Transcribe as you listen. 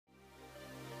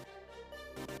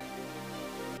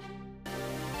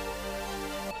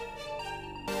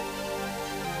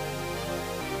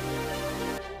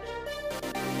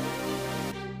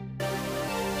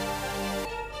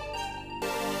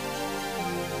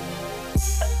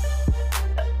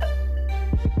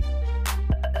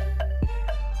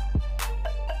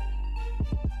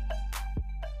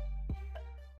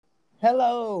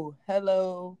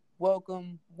Hello,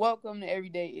 welcome to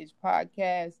Everyday Ish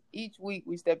Podcast. Each week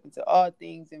we step into all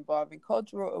things involving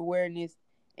cultural awareness,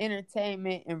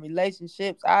 entertainment, and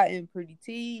relationships. I am Pretty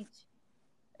Teach,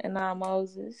 And I'm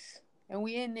Moses. and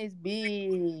we in this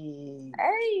big.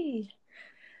 Hey.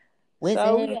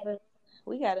 So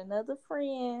we got another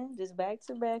friend, just back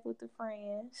to back with the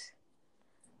friends.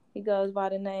 He goes by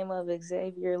the name of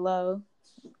Xavier Lowe.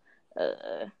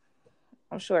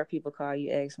 I'm sure people call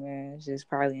you X-Man. It's just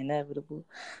probably inevitable.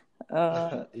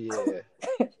 Yeah.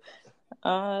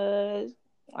 I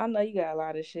know you got a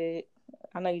lot of shit.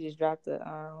 I know you just dropped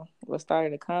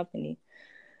started a company.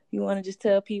 You want to just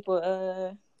tell people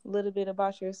a little bit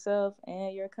about yourself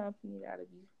and your company?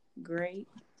 That'd be great.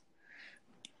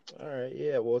 All right.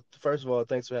 Yeah. Well, first of all,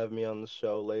 thanks for having me on the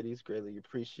show, ladies. Greatly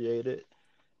appreciate it.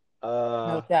 No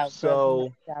Uh, doubt, brother.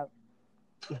 No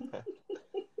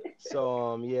so,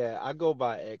 doubt. yeah, I go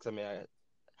by X.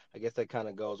 I guess that kind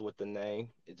of goes with the name.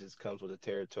 It just comes with the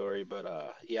territory.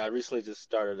 But yeah, I recently just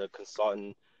started a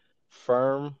consulting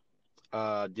firm.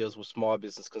 Deals with small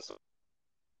business consulting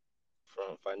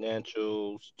from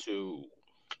financials to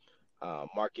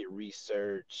market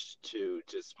research to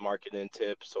just marketing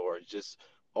tips or just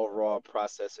overall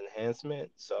process enhancement.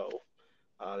 So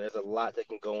there's a lot that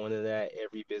can go into that.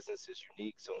 Every business is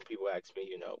unique. So when people ask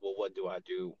me, well, what do I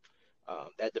do?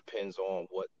 That depends on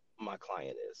what my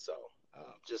client is. So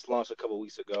just launched a couple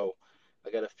weeks ago.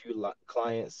 I got a few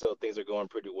clients, so things are going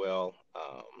pretty well.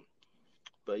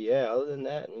 But yeah, other than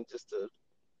that, I mean, just a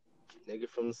nigga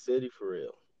from the city for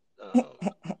real.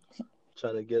 Um,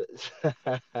 trying to get,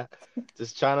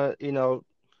 just trying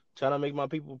to make my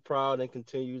people proud and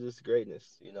continue this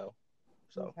greatness.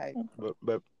 So, Okay.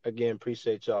 but again,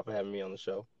 appreciate y'all for having me on the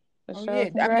show. For Oh sure.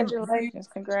 yeah,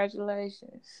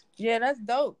 Congratulations. yeah, that's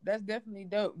dope. That's definitely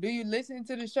dope. Do you listen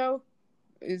to the show?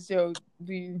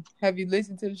 Have you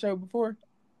listened to the show before?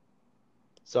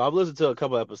 So I've listened to a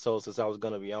couple episodes since I was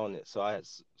gonna be on it. So I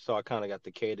kind of got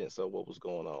the cadence of what was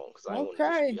going on because I didn't want to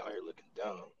just Okay. be out here looking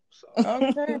down. So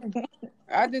Okay.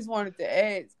 I just wanted to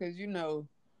ask because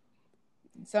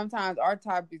sometimes our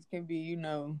topics can be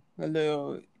a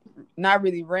little not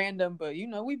really random, but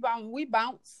we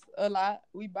bounce a lot.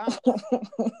 We bounce,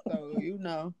 so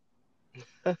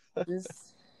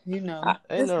just ain't just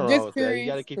nothing wrong just with that. You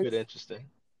got to curious. keep it interesting. I,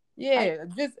 Yeah,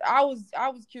 just I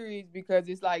was curious because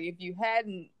it's like if you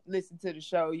hadn't listened to the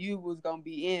show, you was gonna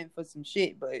be in for some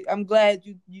shit. But I'm glad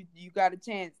you got a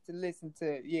chance to listen to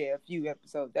a few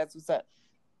episodes. That's what's up.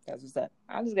 That's what's up.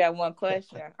 I just got one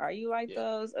question. Are you like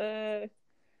Yeah.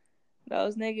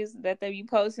 those niggas that they be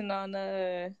posting on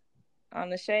the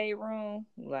shade room?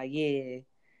 Like, yeah,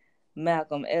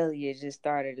 Malcolm Elliott just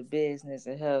started a business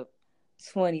and helped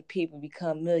 20 people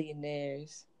become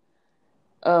millionaires.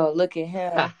 Oh, look at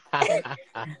him.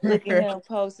 Look at him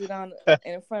posted on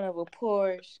in front of a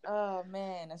Porsche. Oh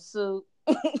man, a suit.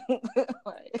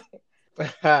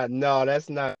 No, that's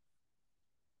not.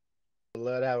 I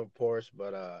love to have a Porsche,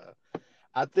 but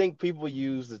I think people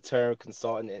use the term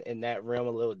consultant in that realm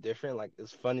a little different. Like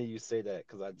it's funny you say that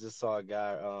because I just saw a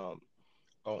guy on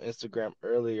Instagram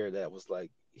earlier that was like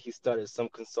he started some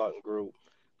consultant group.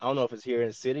 I don't know if it's here in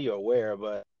the city or where,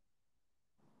 but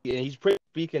and he's pretty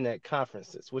speaking at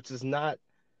conferences, which is not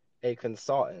a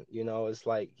consultant. It's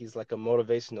like he's like a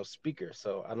motivational speaker.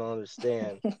 So I don't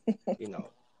understand, you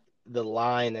know, the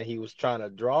line that he was trying to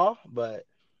draw, but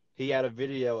he had a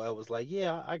video that was like,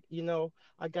 yeah, I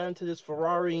got into this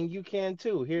Ferrari and you can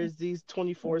too. Here's these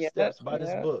 24 Yep, steps. Buy this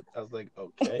yep, book. I was like,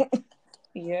 okay.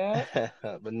 yep.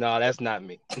 But no, that's not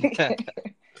me.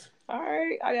 All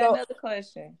right, I got So, another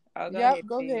question. Oh, go yep, ahead,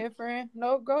 go T. ahead, friend.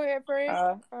 No, go ahead, friend.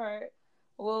 All right.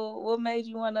 Well, what made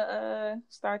you want to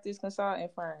start this consulting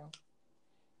firm?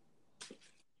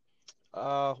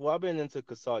 Well, I've been into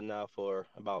consulting now for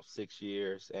about 6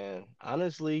 years, and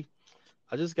honestly,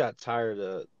 I just got tired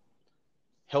of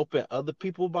helping other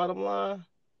people, bottom line,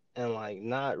 and like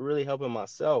not really helping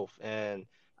myself. And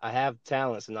I have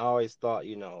talents, and I always thought,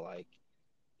 like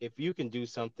if you can do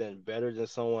something better than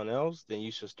someone else, then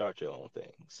you should start your own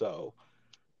thing. So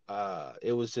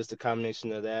it was just a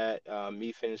combination of that,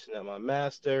 me finishing up my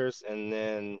master's, and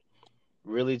then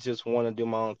really just want to do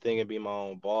my own thing and be my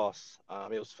own boss.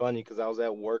 It was funny because I was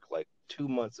at work like 2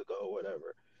 months ago or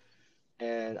whatever,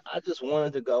 and I just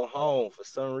wanted to go home for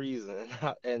some reason,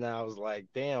 and I was like,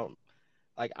 damn,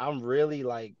 like I'm really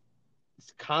like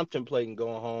contemplating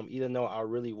going home, even though I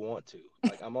really want to.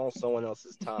 Like I'm on someone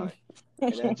else's time,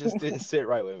 and that just didn't sit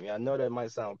right with me. I know that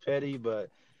might sound petty, but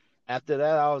after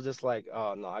that, I was just like,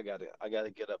 oh no, I gotta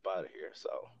get up out of here. So,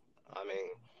 I mean,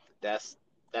 that's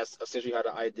that's essentially how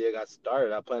the idea got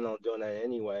started. I plan on doing that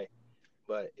anyway,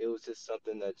 but it was just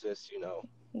something that just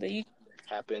Do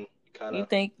happened, kind you of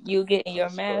think you getting on your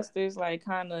the spur. masters like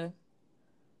kind of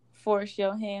force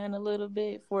your hand a little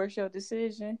bit, force your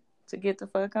decision to get the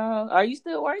fuck on? Are you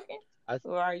still working, I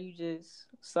or are you just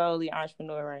solely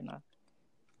entrepreneur right now?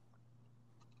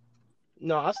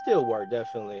 No, I still work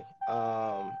definitely.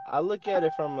 I look at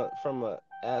it from a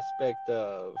aspect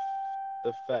of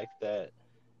the fact that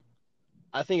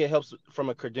I think it helps from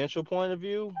a credential point of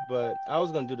view, but I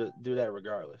was gonna do that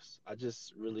regardless. I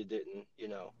just really didn't,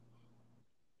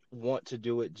 want to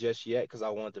do it just yet because I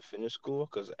wanted to finish school.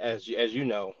 Because as you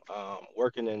know,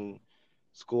 working in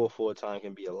school full time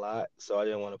can be a lot. So I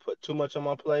didn't want to put too much on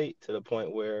my plate to the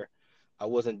point where I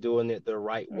wasn't doing it the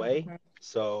right way. Hmm.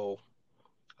 So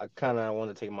I kind of want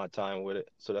to take my time with it.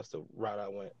 So that's the route I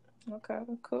went. Okay,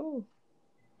 cool.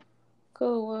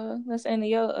 Cool. Well, let's end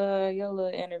your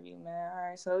little interview, man. All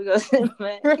right, so we go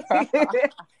man.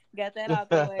 Got that out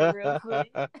the way real quick.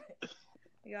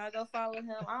 Y'all go follow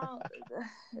him. I don't.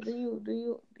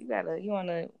 You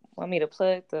want me to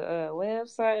plug the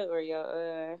website or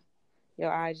your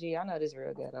IG? I know this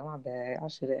real good. Oh, my bad. I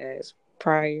should have asked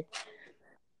prior.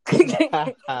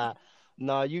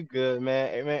 No, you good,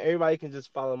 man. Hey, man, everybody can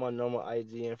just follow my normal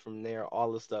IG, and from there,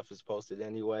 all the stuff is posted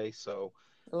anyway. So,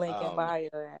 Link in um, bio.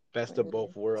 best of Actually.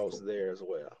 both worlds there as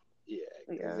well. Yeah,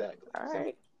 Yeah. exactly. All So,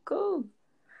 right. Cool.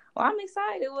 Well, I'm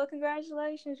excited. Well,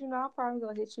 congratulations. I'm probably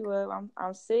gonna hit you up.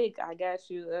 I'm sick. I got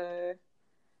you.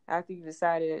 After you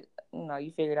decided,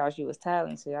 you figured out you was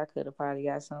talented, I could have probably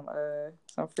got some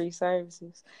free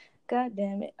services. God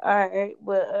damn it. All right,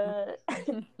 but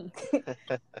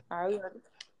all right,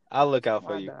 I'll look out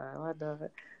for my you. dog, my dog.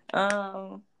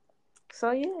 Um,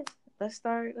 so yeah, let's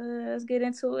start. Let's get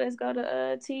into it. Let's go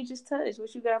to Teach's Touch.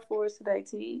 What you got for us today,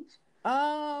 Teach?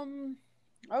 Um.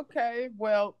 Okay.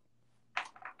 Well,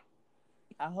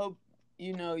 I hope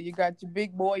you got your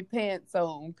big boy pants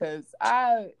on, cause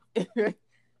I.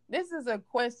 This is a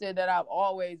question that I've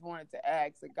always wanted to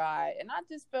ask a guy, and I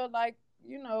just felt like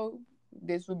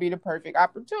this would be the perfect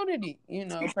opportunity.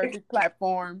 Perfect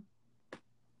platform,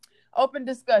 open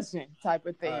discussion type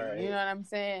of All thing. You know right, what I'm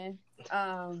saying?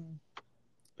 Um.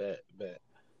 bet.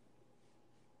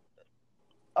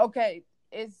 Okay.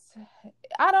 It's.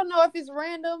 I don't know if it's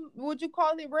random. Would you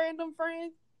call it random,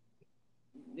 friend?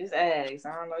 Just ask.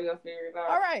 I don't know. You'll figure it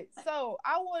All out. right. So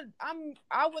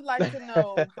I would like to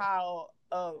know how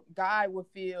a guy would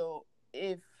feel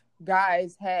if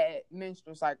guys had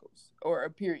menstrual cycles or a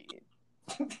period.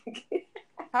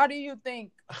 How do you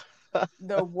think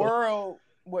the world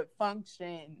would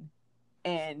function?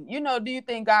 And do you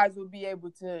think guys would be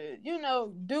able to,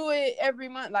 do it every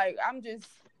month? Like, I'm just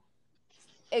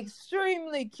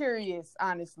extremely curious,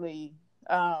 honestly,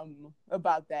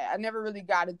 about that. I never really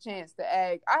got a chance to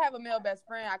ask. I have a male best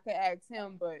friend. I could ask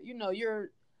him, but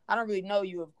I don't really know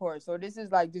you, of course. So this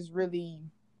is like just really,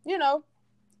 you know,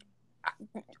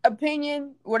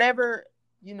 opinion, whatever.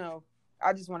 You know,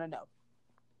 I just want to know.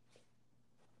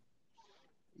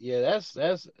 Yeah, that's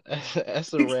a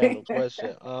random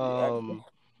question.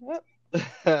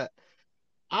 Yep.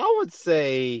 I would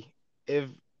say if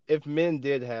if men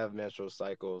did have menstrual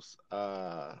cycles,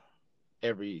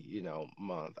 every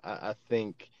month, I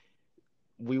think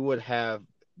we would have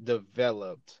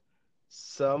developed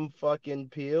some fucking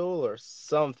pill or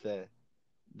something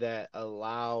that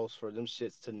allows for them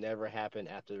shits to never happen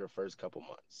after the first couple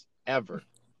months ever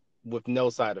with no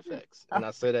side effects. And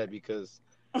I say that because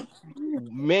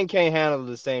men can't handle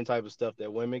the same type of stuff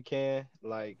that women can.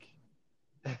 Like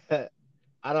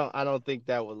I don't think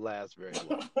that would last very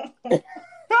long.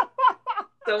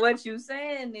 So what you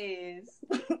saying is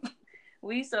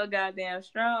we so goddamn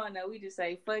strong that we just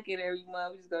say fuck it every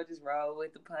month. We just roll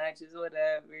with the punches,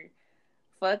 whatever.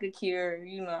 Fuck a cure,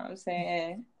 you know what I'm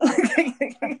saying?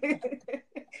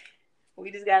 We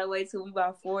just gotta wait till we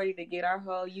about 40 to get our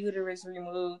whole uterus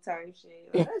removed type shit.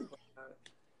 Like, that's bad.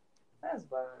 That's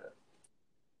bad.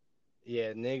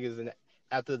 Yeah, niggas, and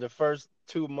after the first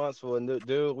 2 months for a new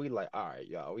dude, we like, all right,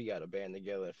 y'all, we gotta band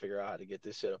together and figure out how to get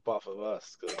this shit up off of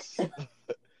us, cause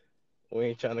we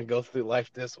ain't trying to go through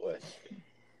life this way.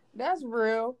 That's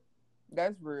real.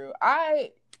 That's real.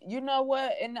 You know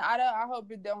what, and I hope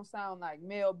it don't sound like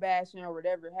male bashing or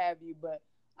whatever have you, but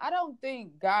I don't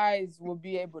think guys will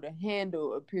be able to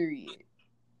handle a period.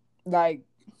 Like,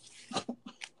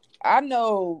 I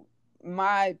know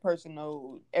my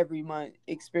personal every month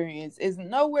experience is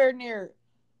nowhere near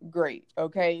great.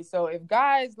 Okay, so if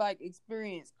guys like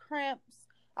experience cramps,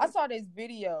 I saw this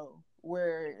video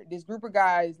where this group of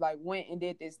guys like went and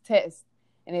did this test,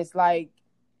 and it's like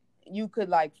you could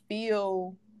like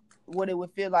feel what it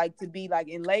would feel like to be like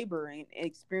in labor and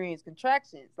experience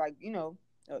contractions, like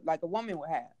like a woman would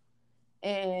have,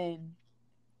 and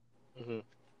Mm-hmm.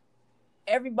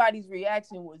 everybody's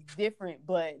reaction was different,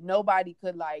 but nobody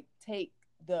could like take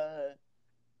the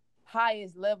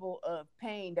highest level of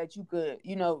pain that you could,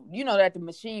 that the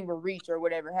machine will reach or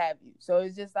whatever have you. So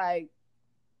it's just like,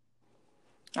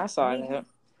 I saw that.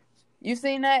 You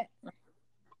seen that?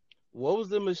 What was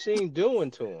the machine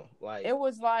doing to him? Like, it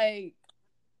was like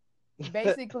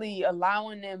basically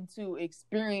allowing them to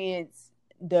experience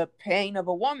the pain of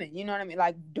a woman. You know what I mean?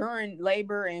 Like during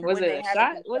labor and was when it they a have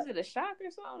shock? Was it a shock or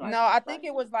something? No, I think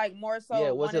it was like more so. yeah,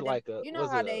 was it them, like a?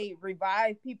 How they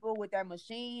revive people with that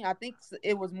machine? I think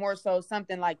it was more so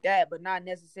something like that, but not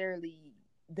necessarily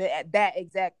that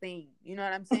exact thing. You know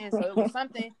what I'm saying? So it was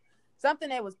something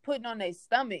that was putting on their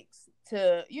stomachs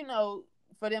to,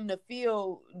 for them to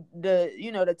feel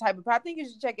the type of. I think you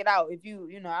should check it out if you,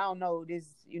 I don't know this,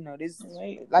 this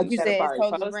like you said, it's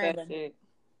totally random.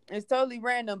 It's totally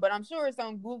random, but I'm sure it's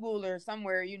on Google or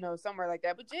somewhere, somewhere like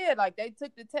that. But yeah, like they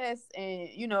took the test and,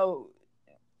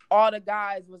 all the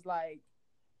guys was like,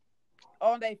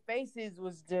 on their faces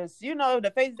was just,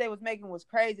 the faces they was making was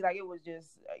crazy. Like it was just,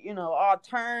 all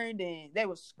turned and they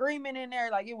was screaming in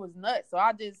there. Like it was nuts. So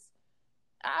I just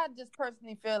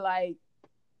personally feel like,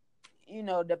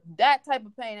 that type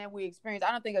of pain that we experience,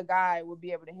 I don't think a guy would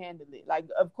be able to handle it. Like,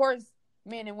 of course,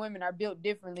 men and women are built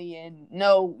differently and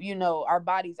our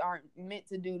bodies aren't meant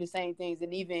to do the same things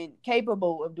and even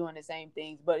capable of doing the same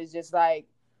things. But it's just like,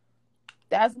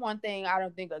 that's one thing I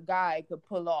don't think a guy could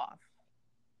pull off.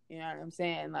 You know what I'm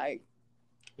saying? Like,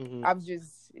 mm-hmm. I'm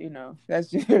just, that's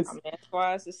just. I mean, as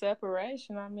far as the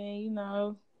separation, I mean,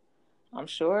 I'm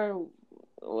sure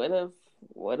what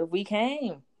if we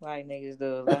came like niggas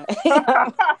do? Like,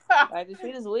 like the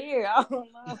shit is weird. I don't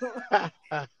know.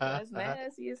 That's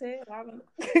nasty as hell. I don't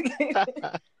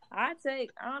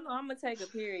know. I'm gonna take a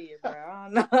period, bro. I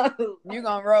don't know. You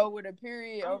gonna roll with a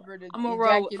period over the ejaculation? I'm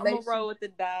gonna roll with the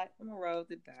dot.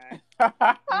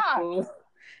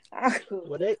 I'm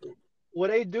cool. Well,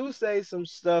 they do say some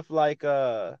stuff like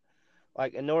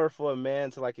in order for a man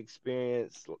to like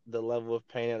experience the level of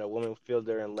pain that a woman feel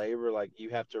during labor, like you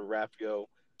have to wrap your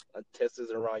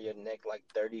testes around your neck like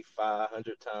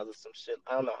 3,500 times or some shit.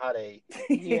 I don't know how they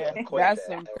that's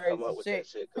some crazy come up with shit. that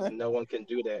shit because no one can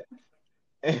do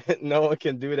that. No one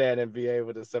can do that and be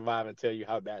able to survive and tell you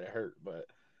how bad it hurt. But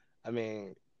I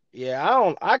mean,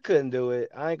 yeah, I couldn't do it.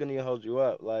 I ain't gonna even hold you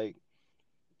up. Like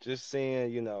just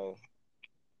seeing,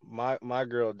 my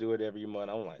girl do it every month.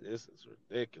 I'm like, this is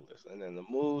ridiculous. And then the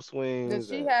mood swings. Does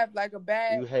she have like a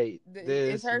bad? You hate this.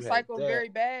 Is her cycle very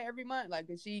bad every month? Like,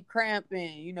 does she cramp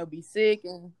and be sick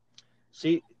and?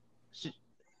 She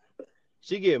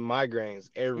get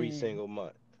migraines every single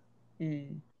month.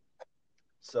 Mm.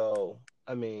 So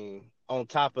I mean, on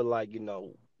top of like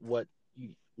what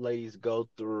you ladies go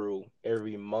through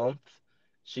every month,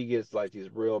 she gets like these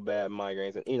real bad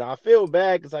migraines, and I feel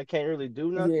bad because I can't really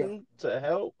do nothing to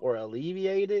help or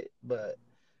alleviate it. But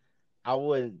I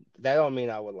wouldn't. That don't mean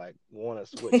I would like want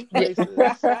to switch places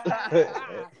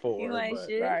for her. Like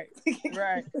shit.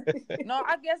 Right. No,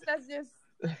 I guess that's just.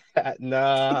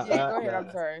 Nah. Yeah, go ahead.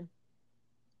 I'm sorry.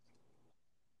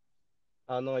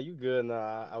 Oh no, you good?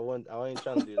 Nah, I ain't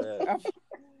trying to do that.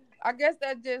 I guess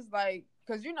that's just like.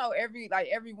 Because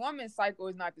every woman's cycle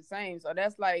is not the same, so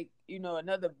that's like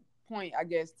another point I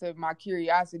guess to my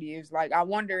curiosity is like I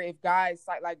wonder if guys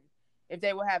like if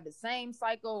they would have the same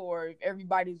cycle or if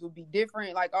everybody's would be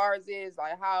different like ours is.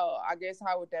 Like how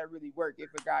would that really work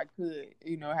if a guy could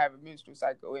have a menstrual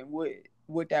cycle, and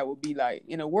what that would be like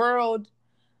in a world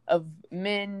of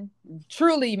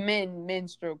truly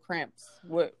menstrual cramps?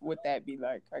 What would that be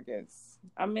like? I guess.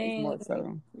 I mean, more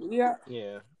so. Yeah.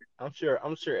 I'm sure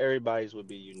everybody's would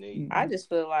be unique. I just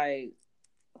feel like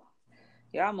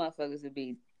y'all motherfuckers would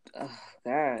be,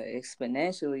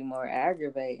 exponentially more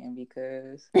aggravating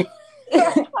because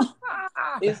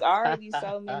it's already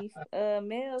so many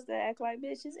males that act like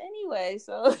bitches anyway.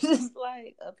 So it's just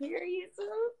like a period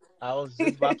too. I was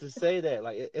just about to say that.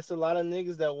 Like, it's a lot of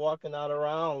niggas that walking out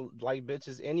around like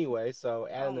bitches anyway. So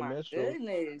adding the menstrual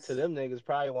to them niggas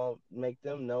probably won't make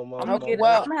them no more. I'm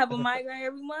gonna have a migraine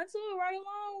every month too, right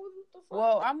along with the fuck.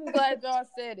 Well, I'm glad y'all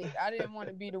said it. I didn't want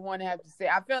to be the one to have to say.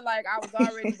 I felt like I was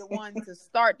already the one to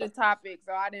start the topic,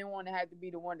 so I didn't want to have to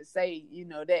be the one to say,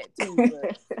 that too.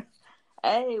 But.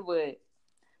 Hey, but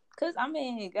cause I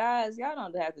mean, guys, y'all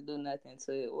don't have to do nothing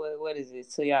to what is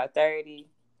it till y'all 30.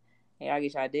 Y'all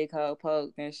get y'all dick hole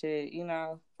poked and shit,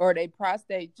 or they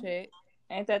prostate check.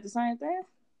 Ain't that the same thing?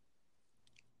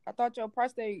 I thought your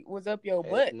prostate was up your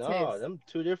butt No, test. them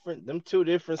two different Oh, Right,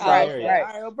 okay. scenarios. right, All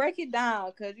right. Well, break it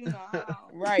down, cause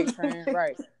right, friend,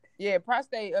 right. Yeah,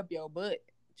 prostate up your butt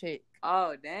check.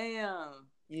 Oh, damn.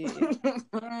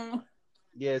 Yeah.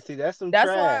 Yeah, see, that's some That's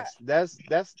why trash. That's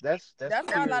that's why a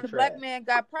pure lot of black trash. men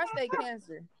got prostate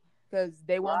cancer. Cause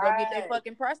they won't go get their Right.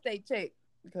 fucking prostate checked.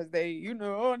 Because they,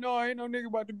 oh no, I ain't no nigga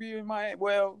about to be in my,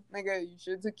 well, nigga, you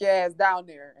should took your ass down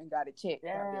there and got it checked.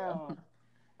 Goddamn. Damn.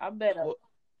 I better. Well,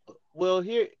 well,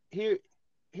 here's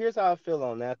how I feel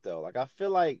on that though. Like I feel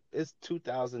like it's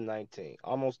 2019,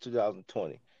 almost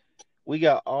 2020. We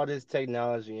got all this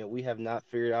technology and we have not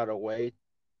figured out a way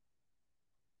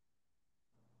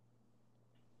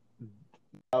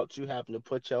out you having to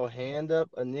put your hand up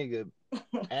a nigga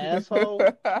asshole.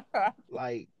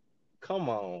 Like, come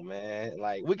on, man.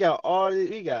 Like we got all this,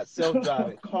 we got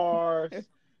self-driving cars,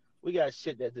 we got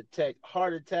shit that detect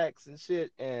heart attacks and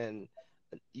shit, and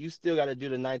you still got to do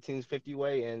the 1950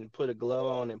 way and put a glove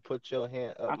on and put your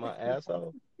hand up my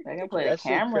asshole. They can put a That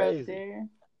shit camera up crazy. there.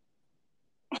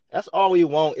 That's all we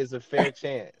want is a fair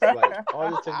chance. Like all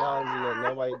this technology and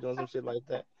nobody doing some shit like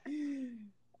that.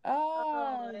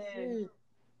 Oh, Oh man. shit.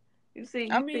 You see,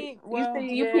 I mean, well,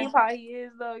 you yeah. peep how he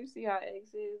is though. You see how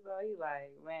X is though. He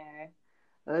like, man,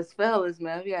 us fellas,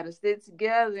 man, we gotta stick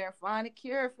together and find a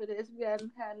cure for this. We gotta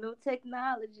have new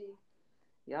technology.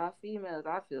 Y'all females,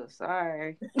 I feel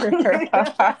sorry.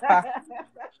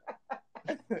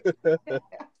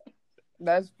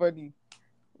 That's funny.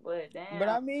 But damn, But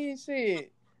I mean,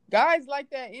 shit. Guys like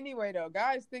that anyway, though.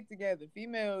 Guys stick together.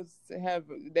 Females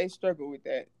they struggle with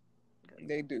that.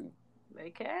 They do. they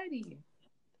catty.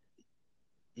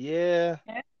 Yeah,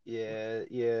 yeah.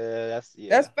 That's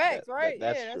That, facts, right?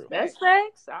 that's Yeah, that's true. That's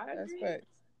facts. facts. I That's agree. facts.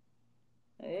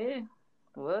 Yeah.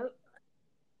 What?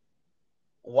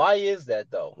 Why is that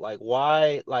though? Like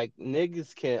why? Like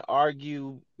niggas can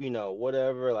argue,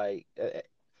 whatever. Like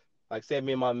say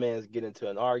me and my man's get into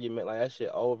an argument, like that shit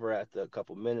over after a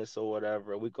couple minutes or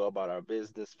whatever. We go about our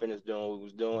business, finish doing what we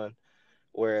was doing.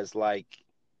 Whereas like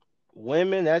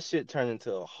women, that shit turned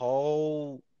into a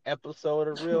whole episode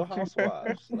of Real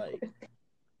Housewives. Like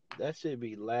that should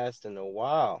be lasting a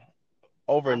while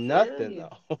over I feel nothing you.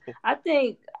 though. I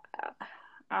think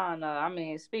I don't know. I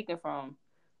mean, speaking from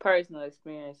personal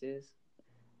experiences,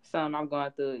 something I'm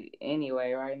going through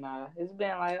anyway right now. It's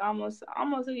been like almost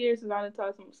a year since I done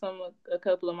talked to a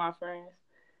couple of my friends.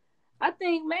 I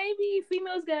think maybe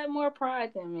females got more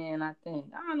pride than men. I think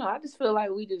I don't know. I just feel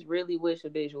like we just really wish a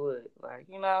bitch would, like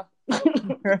in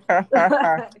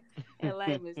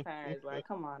layman's terms, like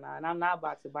come on now. And I'm not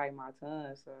about to bite my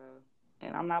tongue, so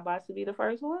and I'm not about to be the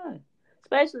first one.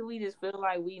 Especially we just feel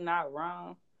like we not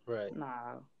wrong. Right.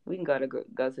 Nah, we can go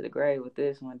to the grave with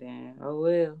this one. Then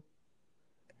well.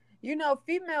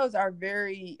 Females are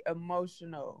very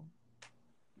emotional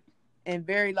and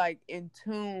very like in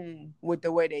tune with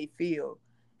the way they feel.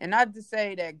 And not to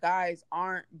say that guys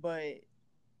aren't, but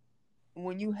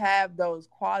when you have those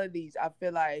qualities, I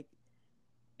feel like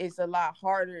it's a lot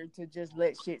harder to just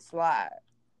let shit slide.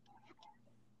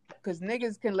 Cause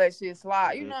niggas can let shit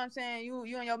slide. You know what I'm saying? You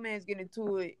and your man's get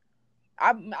into it.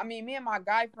 I mean, me and my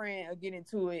guy friend will get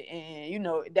into it,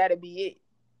 and that'll be it.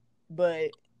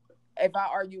 But if I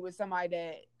argue with somebody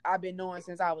that I've been knowing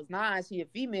since I was 9, she a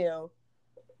female,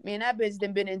 man, that bitch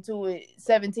done been into it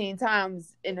 17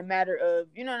 times in a matter of,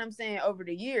 you know what I'm saying, over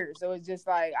the years. So it's just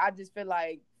like, I just feel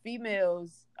like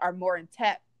females are more in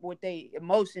tap with their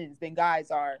emotions than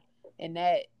guys are. And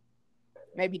that,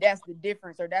 maybe that's the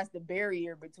difference, or that's the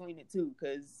barrier between the two.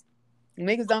 Because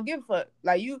niggas don't give a fuck.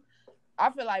 Like I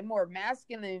feel like more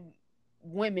masculine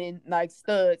women, like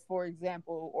studs, for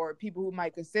example, or people who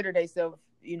might consider themselves,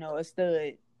 a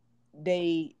stud,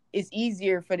 it's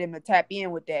easier for them to tap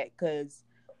in with that because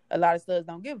a lot of studs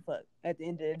don't give a fuck. At the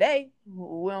end of the day,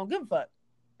 we don't give a fuck.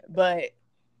 But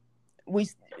we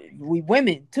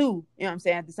women too, you know what I'm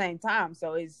saying, at the same time.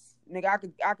 So it's, nigga,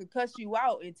 I could cuss you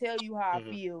out and tell you how I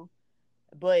feel,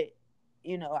 but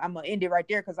I'm gonna end it right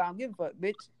there because I don't give a fuck,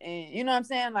 bitch. And you know what I'm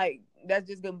saying? Like, that's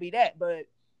just gonna be that. But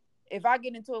if I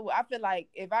get into it, I feel like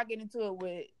if I get into it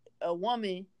with a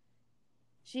woman,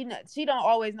 she don't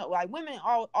always know. Like, women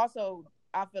also,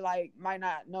 I feel like, might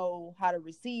not know how to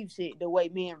receive shit the way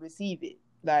men receive it.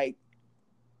 Like,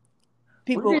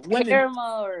 women care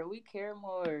more. We care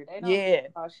more. They don't care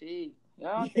about shit.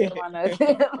 Y'all don't care about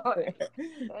nothing.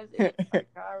 That's it. Like,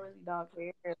 I really don't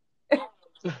care.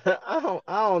 I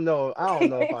don't know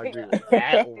if I agree with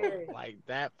that one, like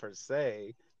that per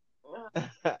se.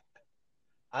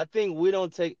 I think we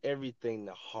don't take everything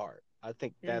to heart. I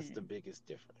think that's the biggest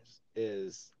difference.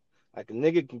 Is Like a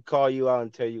nigga can call you out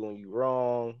and tell you when you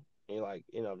wrong. And you're like,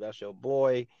 if that's your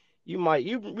boy, you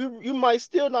might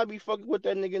still not be fucking with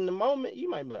that nigga in the moment. You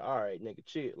might be like, all right, nigga,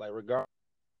 chill. Like regardless,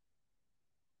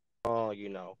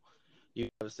 you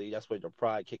obviously that's where the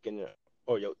pride kick in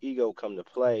or your ego come to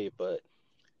play. But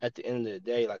at the end of the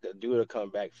day, like a dude will come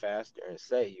back faster and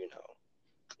say,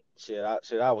 shit,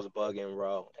 I was bugging,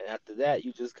 bro. And after that,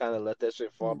 you just kind of let that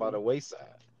shit fall by Mhm. the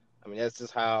wayside. I mean, that's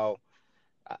just how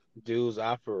dudes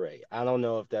operate. I don't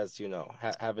know if that's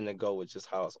having to go with just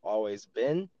how it's always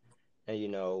been,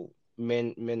 and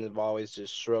men have always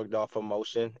just shrugged off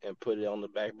emotion and put it on the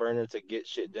back burner to get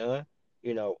shit done,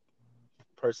 you know,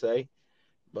 per se.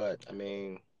 But I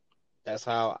mean, that's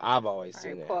how I've always All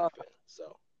seen right, it Paul. happen.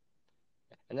 So,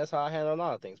 and that's how I handle a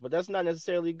lot of things. But that's not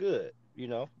necessarily good,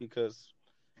 because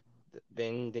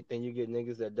then you get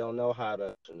niggas that don't know how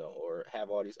to, or have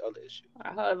all these other issues.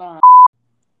 All right, hold on.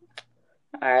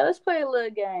 All right, let's play a little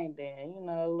game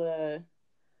then.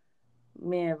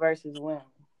 Men versus women.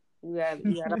 You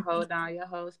gotta hold down your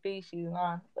whole species,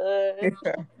 huh?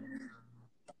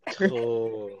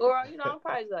 Oh, Or I'm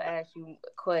probably gonna ask you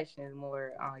questions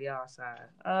more on y'all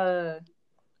side.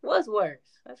 What's worse?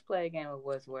 Let's play a game of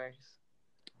what's worse.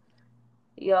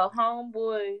 Your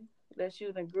homeboy that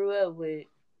you done grew up with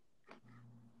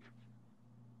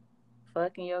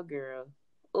fucking your girl,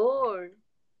 or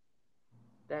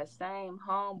that same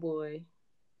homeboy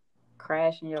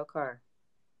crashing your car.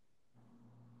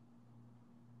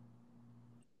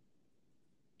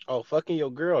 oh, fucking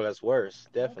your girl, that's worse,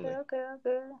 Okay, definitely. okay,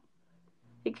 okay.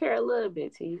 He care a little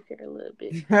bit, T. He care a little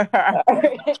bit.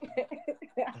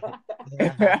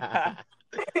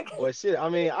 Well, shit. I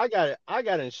mean, I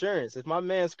got insurance. If my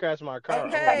man's crashed my car,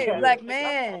 I'm gonna be Okay, black good.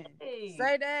 man. Hey,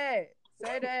 Say that.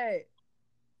 Say that.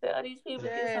 tell these people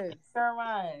get some Yes.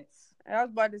 insurance. I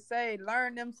was about to say,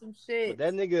 learn them some But shit.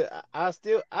 that nigga, I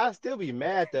still be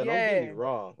mad though. Don't get me Yeah.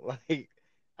 wrong. Like,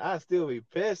 I still be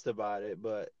pissed about it.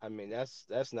 But I mean, that's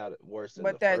not worse than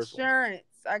the But that first one. insurance,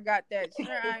 I got that insurance.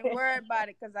 I ain't worried about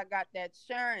it because I got that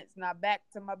insurance. Now back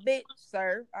to my bitch,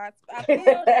 sir. I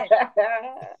feel that.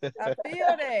 I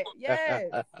feel that.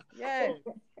 Yes. Yes.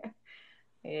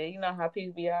 Yeah, you know how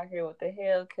people be out here with the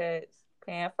Hellcats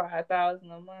paying 5,000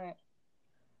 a month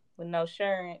with no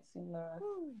insurance,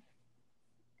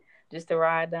 just to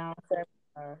ride down.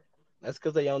 That's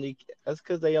because they only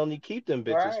keep them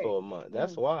bitches Right. for a month.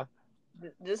 That's Mm. why.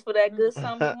 Just for that good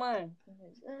summer month.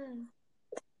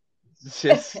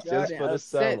 just Y'all just done for the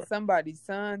upset summer. somebody's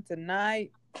son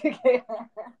tonight. Like,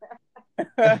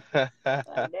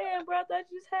 damn, bro, I thought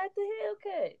you just had the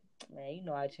Hellcat. Man,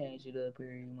 I changed it up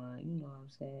every month. You know what I'm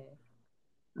saying?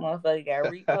 Motherfucker got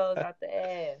repos out the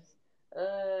ass.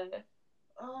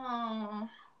 Oh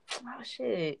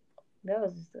shit. That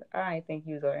was just, I ain't think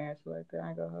you was gonna answer like that. I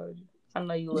ain't gonna hold you. I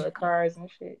know you love cars and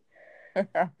shit.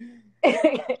 I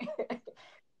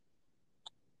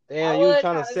Damn, you was was trying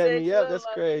to trying to set set me you up. up, That's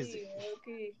low crazy. key.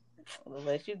 Okay.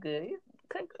 But you good.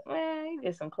 Man, you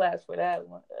get some claps for that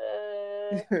one.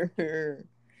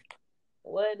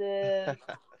 What if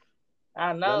I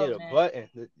Y'all know, need a man. button.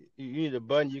 You need a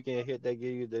button you can hit that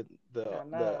give you the the, I the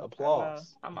know. I know.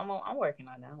 applause. I'm working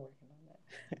on that. I'm working on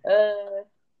that.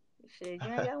 Shit,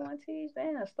 you ain't got one tease?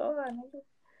 Damn, star, nigga.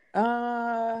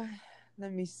 uh,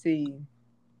 let me see.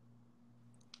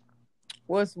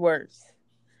 What's worse?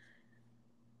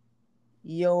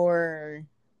 Your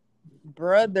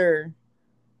brother,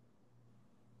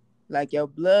 like your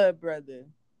blood brother.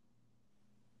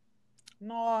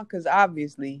 No, because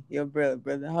obviously your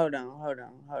brother. Hold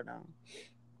on.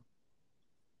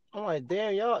 I'm like,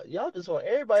 damn, y'all just want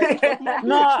everybody to fuck my bitch,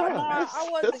 No, huh? I That's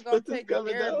wasn't gonna what this take it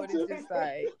coming there, down but it's to. just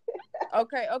like,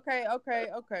 okay.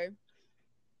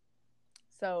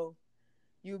 So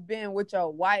you've been with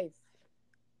your wife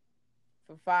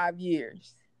for 5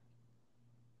 years.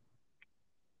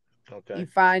 You Okay.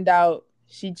 find out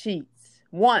she cheats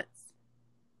once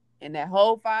in that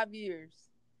whole 5 years.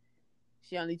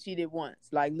 She only cheated once,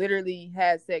 like literally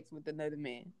had sex with another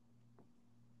man.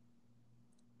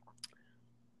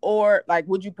 Or like,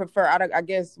 would you prefer? I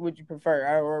guess would you prefer,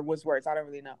 or what's worse? I don't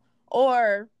really know.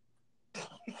 Or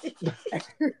because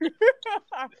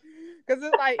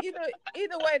it's like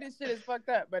either way, this shit is fucked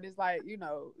up. But it's like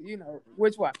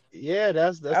which one? Yeah,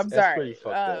 that's that's I'm that's pretty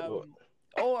sorry. fucked up.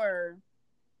 Or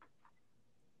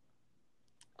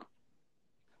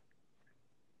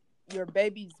your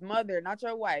baby's mother, not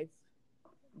your wife,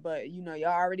 but y'all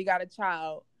already got a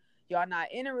child. Y'all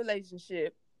not in a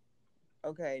relationship,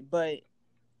 okay? But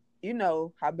you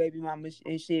know how baby mama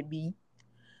and shit be.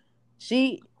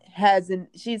 She's having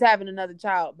another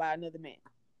child by another man.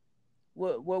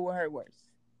 What would hurt worse?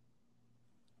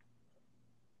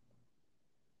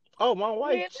 Oh, my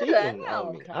wife Yeah, that cheating on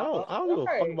don't me. I don't. count. I don't give a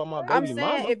fuck Right. about my I'm baby saying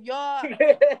mama. if y'all,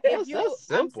 if you, That's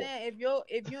I'm simple. saying if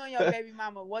you and your baby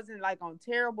mama wasn't like on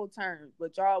terrible terms,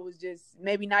 but y'all was just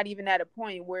maybe not even at a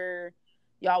point where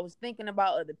y'all was thinking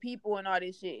about other people and all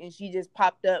this shit, and she just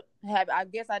popped up. I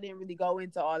guess I didn't really go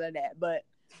into all of that, but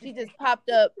she just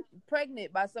popped up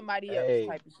pregnant by somebody else, Hey,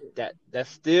 type of shit. that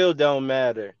still don't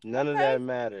matter. None of Okay. that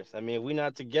matters. I mean, if we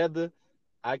not together,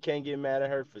 I can't get mad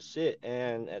at her for shit.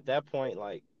 And at that point,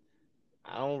 like,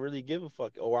 I don't really give a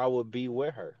fuck, or I would be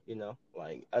with her.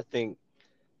 Like, I think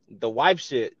the wife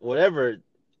shit, whatever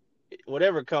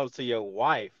comes to your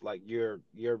wife, like your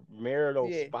marital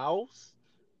Yeah. spouse,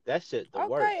 that shit the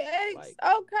worst. Okay, X.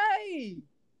 Like, Okay.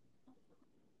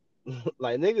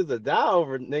 like niggas will die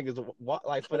over niggas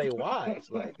like for their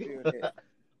wives, I like, feel that.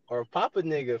 or pop a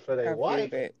nigga for their I feel wife.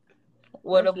 that.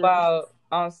 What That's real. about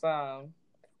on some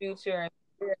Future and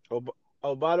Oh,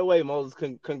 oh, by the way, Moses,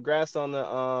 congrats on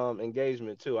the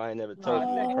engagement too. I ain't never told you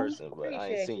in thank Oh. person, but I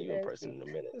ain't appreciate seen you, you in person Dusty. in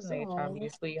a minute. This So, nigga trying to be a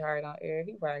Oh. sweetheart on air.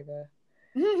 He probably go.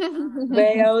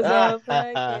 Bayo's on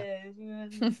podcast.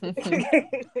 You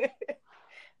know.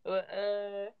 Well,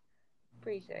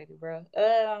 appreciate it, bro.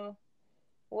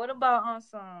 What about on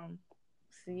some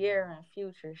Sierra and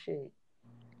Future shit?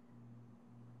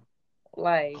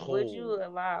 Like, would you cool.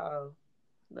 allow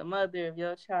the mother of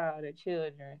your child or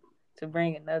children to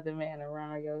bring another man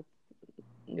around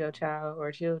your child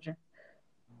or children?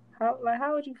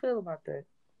 How would you feel about that?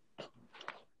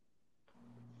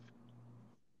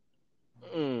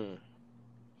 Mm.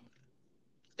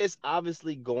 It's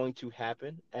obviously going to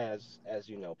happen as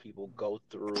people go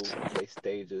through their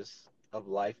stages of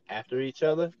life after each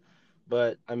other.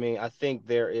 But I mean, I think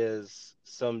there is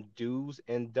some do's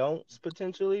and don'ts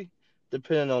potentially,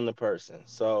 depending on the person.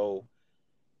 So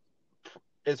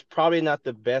it's probably not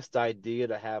the best idea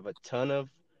to have a ton of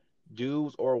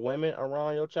dudes or women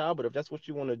around your child. But if that's what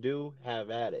you want to do, have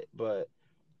at it. But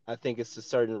I think it's a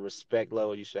certain respect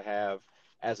level you should have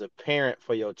as a parent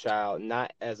for your child,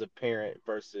 not as a parent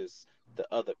versus the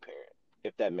other parent,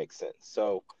 if that makes sense.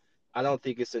 So I don't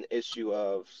think it's an issue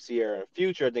of Sierra and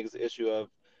Future. I think it's an issue of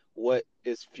what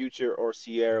is Future or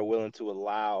Sierra willing to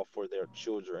allow for their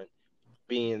children,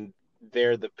 being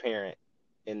they're the parent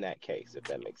in that case, if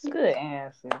that makes Good sense.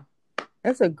 answer.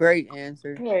 That's a great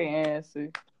answer. Great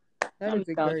answer. That I'm is just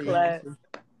a gonna great clap. answer.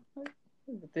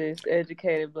 Look at this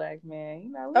educated black man. You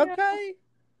know, Okay.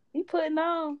 he putting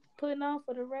on for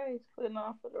the race, putting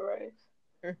on for the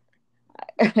race.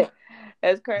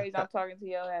 That's crazy. I'm talking to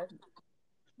your ass.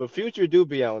 But Future do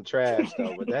be on trash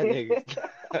though, but that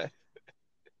nigga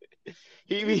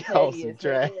he He be on petty some as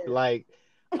trash. hell. Like,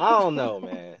 I don't know,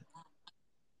 man.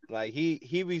 Like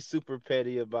he be super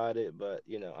petty about it, but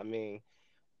I mean,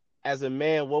 as a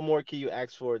man, what more can you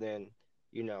ask for than,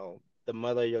 the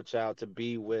mother of your child to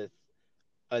be with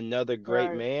another great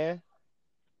Right, man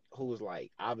who's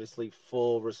like obviously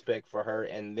full respect for her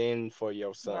and then for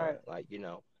your son. right. Like,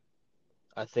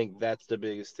 I think that's the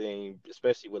biggest thing,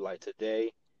 especially with like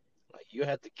today. Like you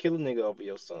have to kill a nigga over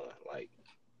your son. Like,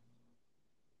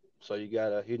 so you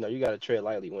gotta tread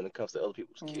lightly when it comes to other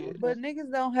people's Mm-hmm. But kids.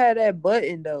 niggas don't have that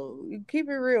button though. You keep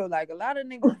it real. Like a lot of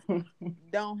niggas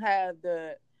don't have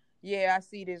the yeah, I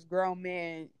see this grown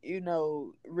man,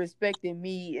 respecting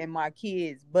me and my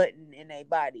kids button in their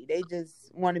body. They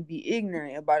just want to be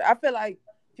ignorant about it. I feel like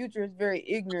Future is very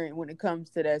ignorant when it comes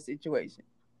to that situation.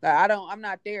 Like I'm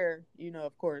not there,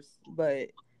 of course, but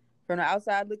from the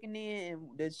outside looking in and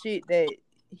the shit that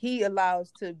he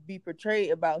allows to be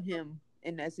portrayed about him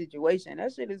in that situation,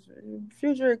 that shit is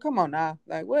Future. Come on now,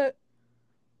 like what?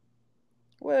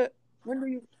 What? When do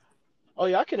you? Oh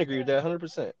yeah, I can agree with that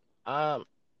 100%. Um,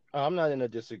 I'm not in a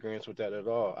disagreement with that at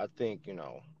all. I think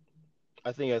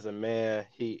as a man,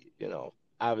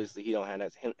 obviously he don't handle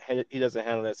he doesn't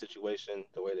handle that situation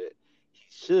the way that he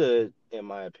should, in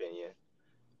my opinion.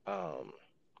 Um,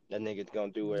 that nigga's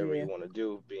gonna do whatever he Yeah, want to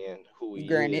do, being who he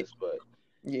granted. is. But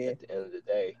Yeah, at the end of the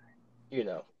day, you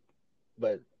know,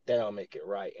 but that don't make it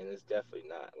right, and it's definitely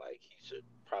not. Like he should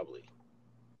probably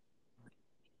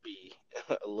be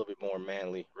a little bit more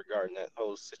manly regarding that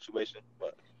whole situation.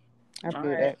 But I All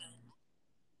feel right. that.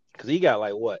 because he got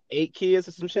like what 8 kids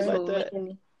or some shit Okay, like Too that.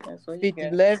 many. That's what he 50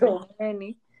 got. 11, Too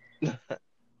many.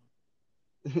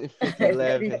 50,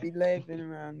 11. 50 11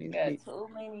 around this Got bitch. too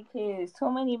many kids.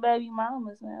 Too many baby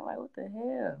mamas, man. Like, what the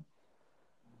hell?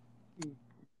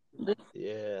 Do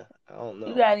Yeah, I don't you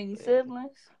know. got any And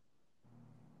siblings?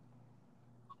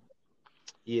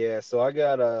 yeah, so I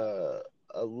got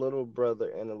a little brother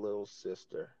and a little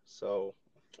sister. So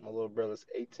my little brother's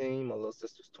 18, my little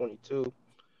sister's 22.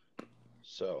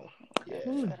 So Okay.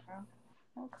 yeah. Hmm.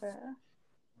 Okay.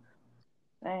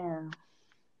 Okay. Damn.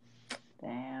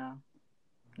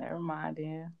 Never mind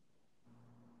then.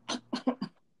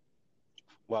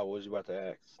 Wow, what was you about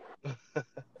to ask?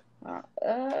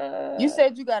 You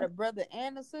said you got a brother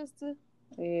and a sister?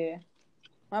 Yeah.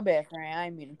 My bad, friend. I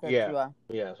ain't mean to cut you off.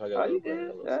 Yeah, so I got a you little brother and a good?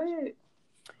 little Go sister. ahead.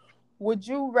 Would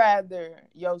you rather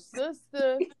your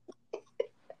sister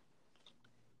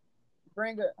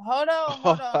bring a hold on.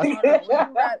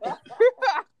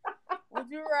 Would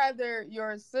you rather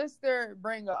your sister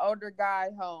bring an older guy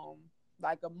home,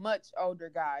 like a much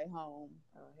older guy home?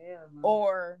 Oh hell no.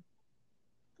 Or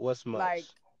What's much? like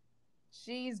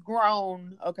she's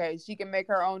grown, okay, she can make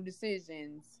her own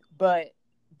decisions, but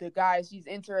the guy she's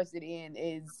interested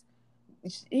in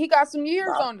he got some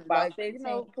years on it, about like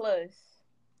 15 plus.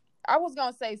 I was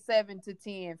gonna say 7 to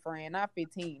 10, friend, not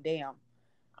 15. Damn.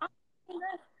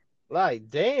 Like,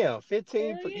 damn,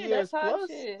 15 years that's plus.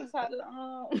 That's how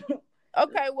the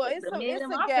Okay, well, it's a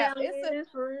gap.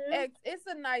 It's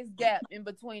a nice gap in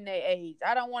between their age.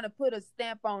 I don't want to put a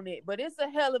stamp on it, but it's a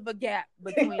hell of a gap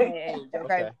between their age.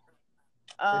 Okay.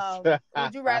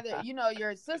 Would you rather,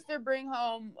 your sister bring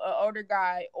home an older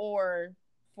guy, or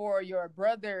for your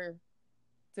brother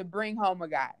to bring home a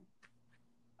guy?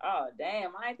 Oh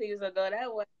damn! I didn't think it was gonna go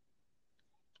that way.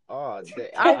 Oh,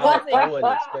 I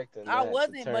wasn't expecting that. I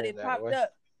wasn't, but it popped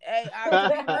up. Hey, I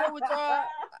be real with y'all.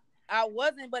 I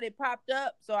wasn't, but it popped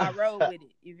up, so I rode with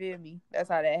it. You feel me? That's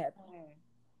how that happened.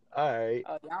 All right.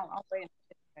 Oh, I'm waiting.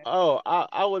 Oh,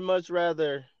 I would much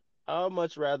rather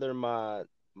my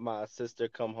sister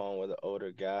come home with an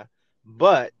older guy,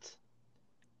 but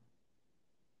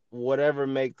whatever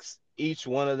makes each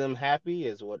one of them happy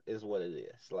is what it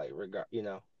is. Like,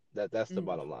 that's the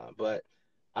bottom line. But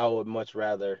I would much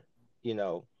rather,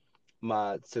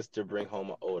 my sister bring home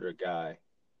an older guy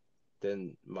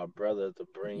than my brother to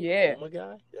bring home a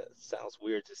guy. Yeah, it sounds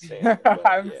weird to say.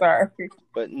 I'm sorry.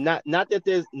 But not that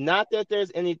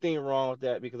there's anything wrong with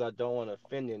that, because I don't want to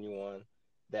offend anyone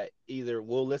that either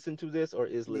will listen to this or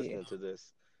is listening to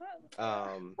this.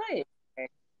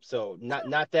 So not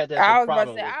that that's a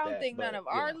problem. I don't think none of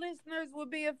our listeners would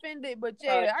be offended, but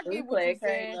yeah, I get what you're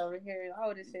saying. Over here, I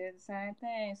would have said the same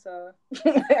thing. So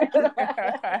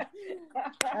I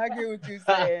get what you're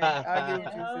saying.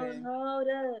 Hold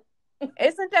up. Do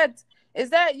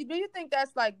you think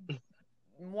that's like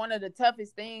one of the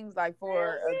toughest things, like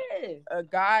for a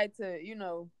guy to,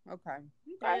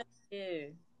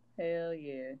 okay. Hell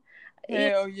yeah.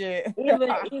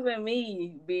 Even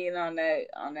me being on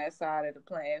that side of the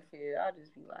playing field, I'll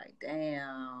just be like,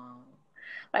 damn.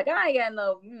 Like, I ain't got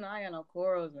no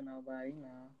quarrels with nobody,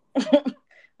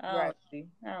 I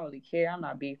don't really care. I'm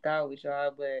not beefed out with y'all,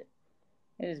 but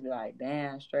it just be like,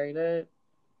 damn, straight up.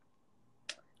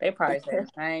 They probably say the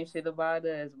same shit about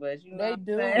us, but they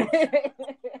do.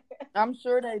 I'm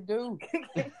sure they do.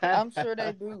 I'm sure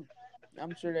they do.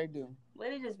 But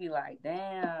it just be like,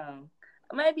 damn.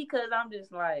 Maybe because I'm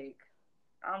just not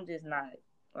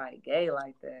like gay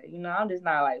like that. I'm just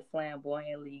not like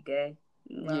flamboyantly gay.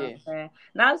 You know what I'm saying?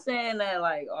 Not saying that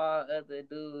like all other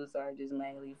dudes are just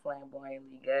mainly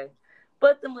flamboyantly gay.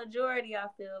 But the majority, I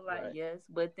feel like, yes.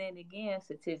 But then again,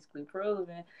 statistically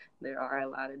proven, there are a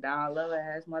lot of down low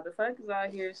ass motherfuckers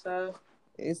out here. So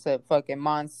it's a fucking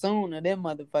monsoon of them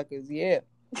motherfuckers. Yeah.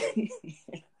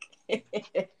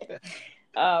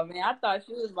 Oh man, I thought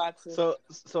she was about to.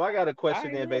 So I got a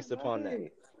question then based upon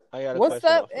that. I got a What's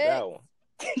question up, off of that one.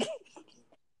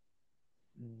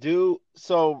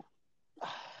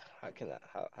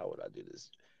 How would I do this?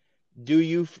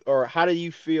 How do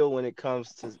you feel when it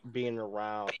comes to being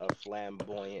around a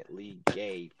flamboyantly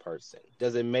gay person?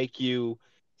 Does it make you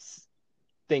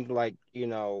think like,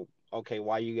 okay,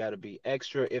 why you got to be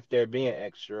extra if they're being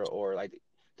extra, or like,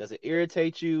 does it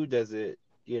irritate you? Does it,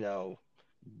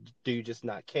 do you just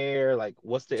not care? Like,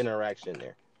 what's the interaction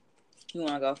there? You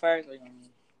want to go first, or you want me?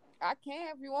 I can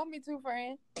if you want me to,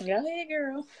 friend. Go ahead,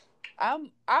 girl.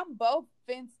 I'm both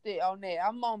fenced on that.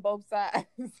 I'm on both sides.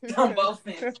 I'm both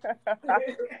fenced.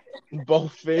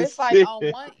 Both fenced. It's like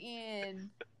on one end,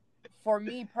 for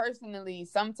me personally,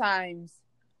 sometimes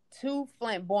 2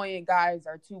 flamboyant guys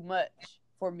are too much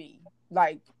for me.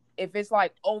 Like, if it's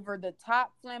like over the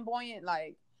top flamboyant,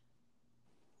 like,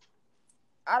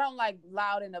 I don't like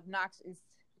loud and obnoxious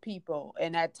people.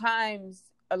 And at times,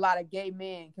 a lot of gay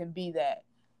men can be that.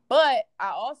 But I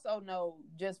also know,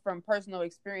 just from personal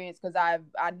experience, because I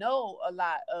know a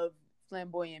lot of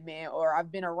flamboyant men, or I've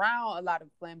been around a lot of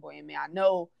flamboyant men. I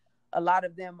know a lot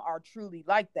of them are truly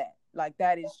like that. Like,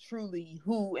 that is truly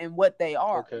who and what they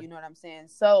are. Okay. You know what I'm saying?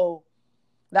 So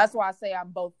that's why I say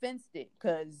I'm both fenced it,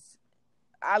 because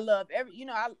I love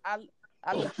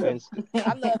I No love offense.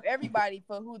 I love everybody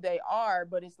for who they are,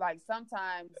 but it's like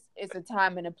sometimes it's a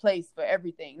time and a place for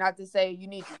everything. Not to say you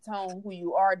need to tone who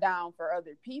you are down for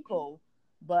other people,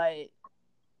 but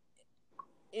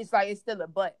it's like it's still a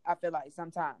but. I feel like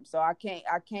sometimes, so I can't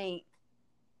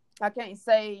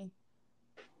say,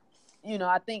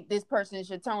 I think this person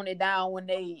should tone it down when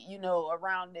they,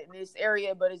 around in this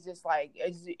area, but it's just like,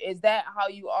 is that how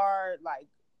you are, like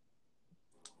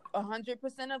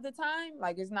 100% of the time?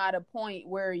 Like, it's not a point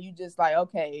where you just like,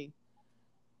 okay,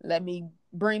 let me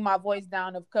bring my voice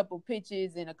down a couple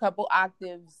pitches and a couple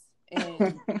octaves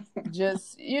and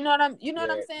just, what I'm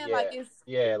saying? Like, it's,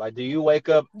 Like, do you wake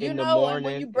up in the and when you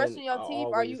morning and brushing your are teeth,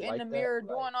 are you always in the like that? mirror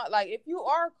doing all, like, if you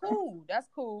are cool, that's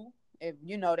cool. If,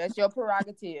 that's your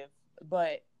prerogative.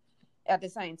 But at the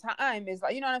same time, it's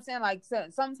like, you know what I'm saying? Like,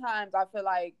 sometimes I feel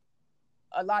like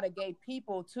a lot of gay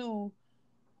people too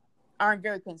aren't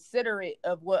very considerate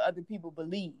of what other people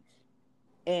believe,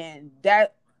 and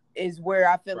that is where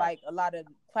I feel like a lot of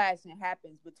clashing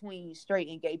happens between straight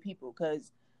and gay people,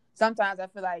 because sometimes I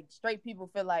feel like straight people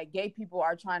feel like gay people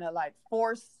are trying to like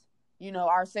force,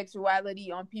 our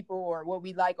sexuality on people or what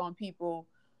we like on people.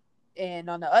 And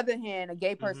on the other hand, a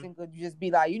gay person could just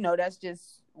be like, that's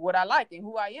just what I like and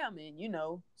who I am. And,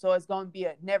 so it's going to be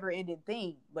a never ending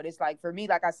thing. But it's like, for me,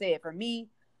 like I said, for me,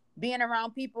 being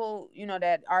around people,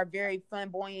 that are very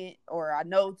flamboyant, or I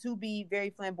know to be very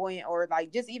flamboyant, or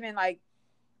like just even like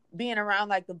being around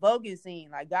like the voguing scene.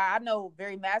 Like, I know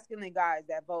very masculine guys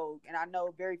that vogue, and I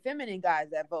know very feminine guys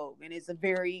that vogue. And it's a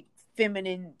very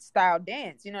feminine style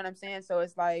dance. You know what I'm saying? So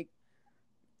it's like,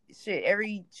 shit.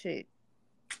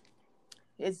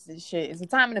 It's a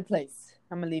time and a place.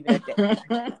 I'm gonna leave it at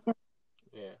that.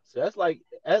 Yeah. So that's like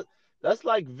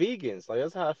vegans. Like,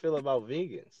 that's how I feel about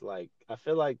vegans. Like, I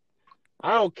feel like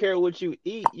I don't care what you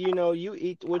eat. You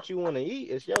eat what you want to eat.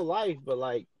 It's your life. But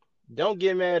like, don't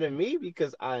get mad at me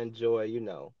because I enjoy,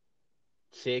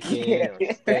 chicken or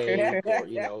steak, or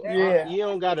Yeah. you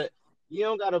don't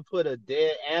gotta put a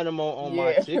dead animal on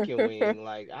my Yeah. chicken wing.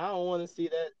 Like, I don't want to see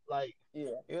that. Like,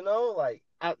 Yeah. like,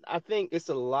 I think it's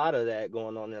a lot of that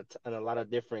going on in a lot of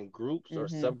different groups or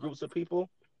Mm-hmm. subgroups of people,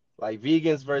 like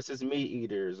vegans versus meat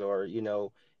eaters, or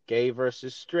gay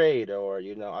versus straight, or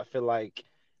I feel like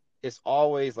it's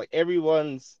always like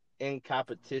everyone's in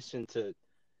competition to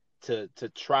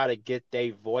try to get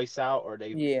their voice out or they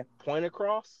Yeah. point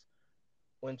across,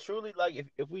 when truly, like,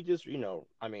 if we just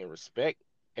respect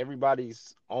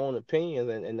everybody's own opinions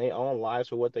and their own lives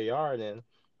for what they are, then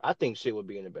I think shit would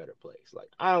be in a better place. Like,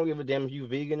 I don't give a damn if you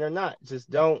vegan or not. Just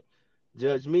don't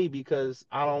judge me because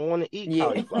I don't want to eat Yeah.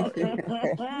 cauliflower every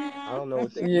day. I don't know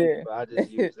what they eat, Yeah. but I just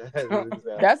use that as an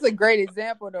example. That's a great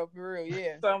example though, for real.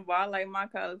 Yeah. So I like my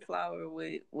cauliflower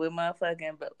with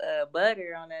motherfucking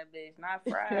butter on that bitch, not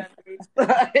fried. Bitch.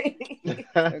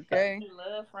 Okay. I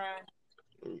love fried.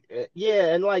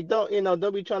 Yeah, and like,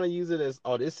 don't be trying to use it as,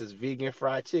 oh, this is vegan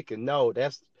fried chicken. No,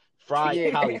 that's fried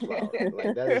Yeah. cauliflower.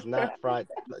 Like, that is not fried.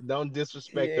 Don't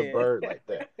disrespect the Yeah. bird like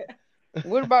that.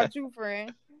 What about you,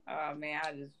 friend? Oh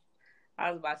man,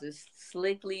 I was about to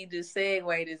slickly just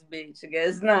segue this bitch. I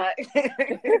guess not.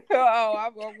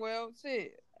 Well,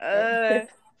 shit. I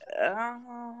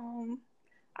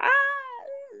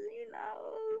you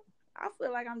know, I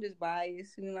feel like I'm just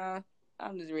biased.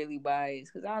 I'm just really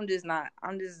biased because I'm just not.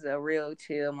 I'm just a real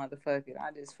chill motherfucker.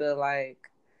 I just feel like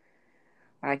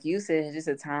you said, it's just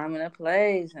a time and a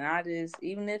place. And I just,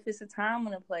 even if it's a time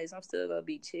and a place, I'm still gonna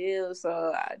be chill.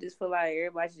 So I just feel like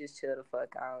everybody should just chill the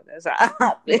fuck out. That's how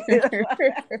I feel.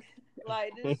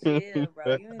 Like, just chill,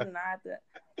 bro. You ain't not to.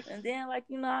 And then, like,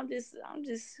 I was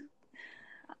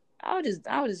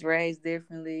just raised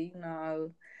differently.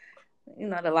 The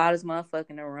loudest motherfucker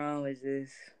in the room is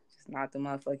just not the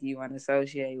motherfucker you want to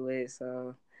associate with.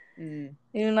 So,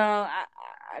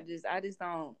 I just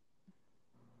don't.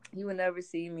 You would never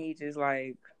see me just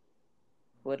like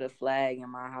with a flag in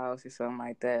my house or something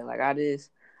like that. Like, I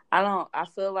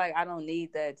feel like I don't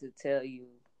need that to tell you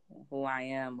who I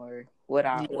am or what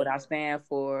I stand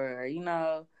for,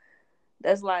 or,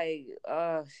 that's like,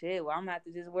 oh shit, well, I'm gonna have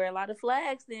to just wear a lot of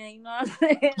flags then, you know what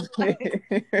I'm saying?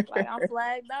 like I'm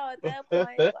flagged out at that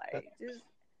point. Like, just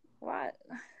what?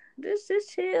 Just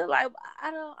chill. Like,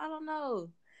 I don't know.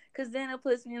 Cause then it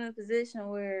puts me in a position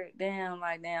where, damn,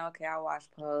 okay, I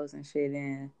watch Pose and shit,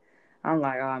 and I'm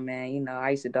like, oh man,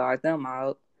 I used to dog them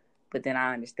out, but then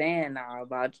I understand now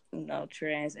about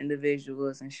trans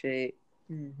individuals and shit.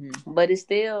 Mm-hmm. But it's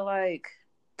still like,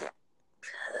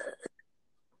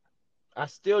 I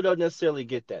still don't necessarily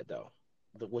get that though.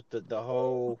 With the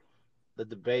whole the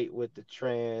debate with the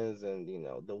trans and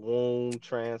the womb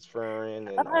transferring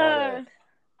and all that.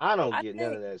 I don't I get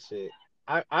none think of that shit.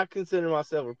 I consider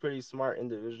myself a pretty smart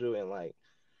individual, and like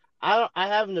I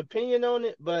have an opinion on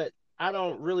it, but I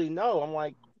don't really know. I'm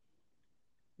like,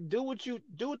 do what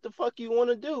the fuck you want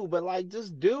to do, but like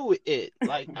just do it.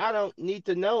 Like I don't need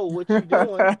to know what you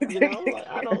doing, you know? Like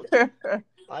I don't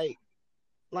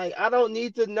like I don't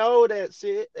need to know that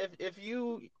shit. If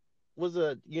you was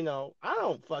a, I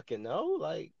don't fucking know.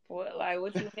 Like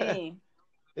What you mean?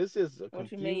 this is a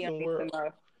What you mean you confusing need to world. know?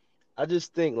 I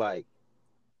just think like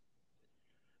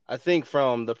I think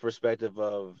from the perspective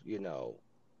of,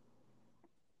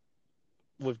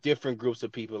 with different groups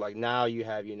of people, like now you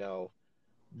have,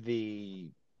 the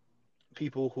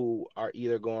people who are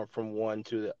either going from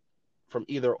from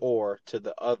either or to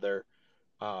the other.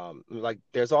 Like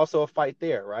there's also a fight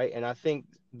there, right? And I think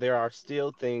there are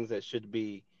still things that should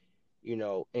be,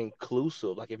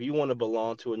 inclusive. Like if you want to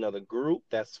belong to another group,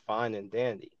 that's fine and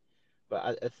dandy.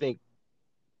 But I think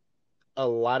a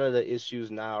lot of the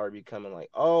issues now are becoming like,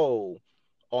 oh,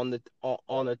 on the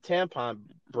tampon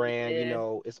brand,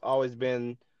 Yeah. it's always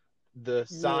been the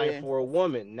sign Yeah. for a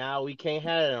woman. Now we can't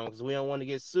have it on because we don't want to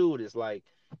get sued. It's like,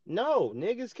 no,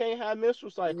 niggas can't have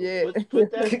menstrual cycles. Yeah.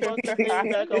 Put that fucking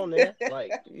thing back on there.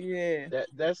 Like Yeah.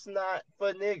 that's not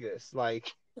for niggas.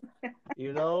 Like,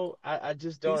 I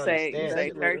just You don't say understand That's shit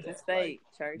like church real. and that. Like state,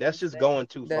 church that's and just state. going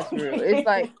too far. That's real.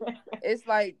 It's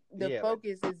like the Yeah, like,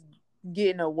 focus is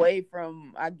getting away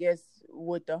from, I guess,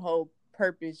 what the whole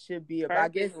purpose should be about. I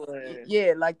guess, Purpose was.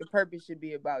 yeah, like the purpose should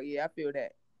be about. Yeah, I feel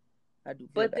that. I do feel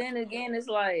But that. then again, it's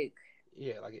like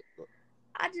yeah, like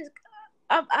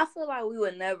I feel like we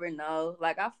would never know.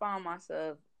 Like I found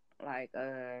myself like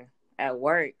at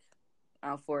work,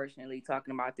 unfortunately,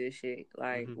 talking about this shit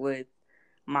like with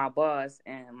my boss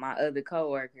and my other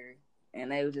coworker,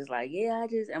 and they was just like, yeah,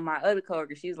 and my other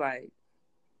coworker, she's like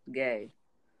gay,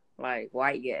 like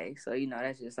white gay. So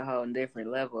that's just a whole different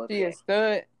level of She gay. a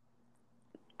stud.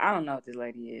 I don't know what this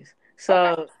lady is.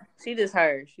 So she just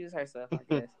herself, I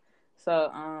guess.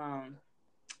 So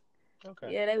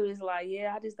okay. yeah, they was like,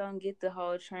 yeah, I just don't get the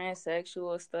whole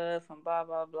transsexual stuff and blah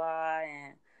blah blah,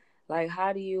 and like,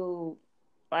 how do you,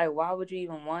 like, why would you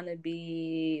even want to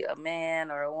be a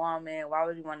man or a woman? Why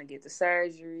would you want to get the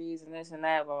surgeries and this and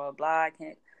that, blah blah blah? I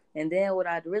can't. And then what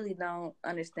I really don't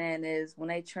understand is when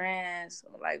they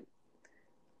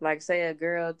like say a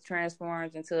girl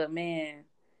transforms into a man,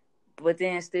 but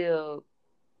then still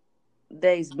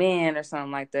dates men or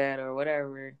something like that or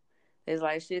whatever. It's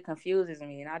like shit confuses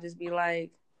me, and I just be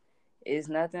like, it's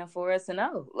nothing for us to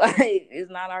know. Like it's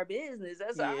not our business.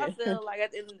 That's how I feel. Like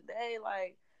at the end of the day,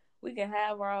 like we can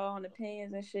have our own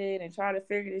opinions and shit and try to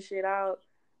figure this shit out,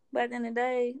 but at the end of the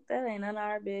day, that ain't none of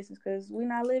our business because we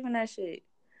not living that shit.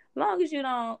 As long as you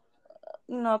don't,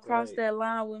 cross Right. that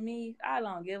line with me, I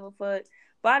don't give a fuck.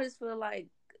 But I just feel like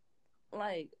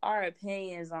our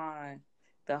opinions on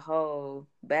the whole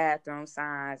bathroom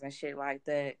signs and shit like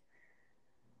that.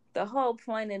 The whole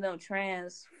point of them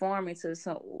transforming to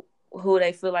who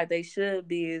they feel like they should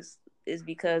be is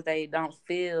because they don't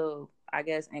feel, I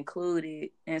guess, included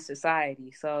in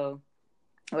society. So,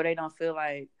 or they don't feel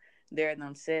like they're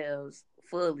themselves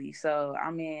fully. So, I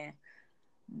mean,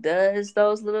 does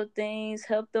those little things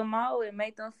help them out and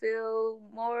make them feel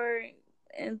more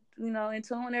in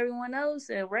tune with everyone else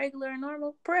and regular and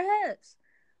normal? Perhaps.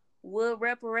 Would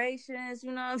reparations,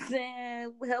 what I'm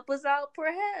saying, help us out?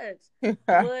 Perhaps.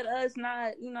 Would us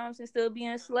not, still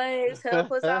being slaves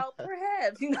help us out?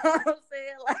 Perhaps. You know what I'm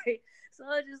saying? Like, so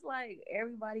it's just like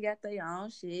everybody got their own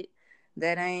shit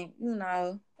that ain't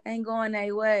going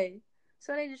their way.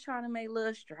 So they just trying to make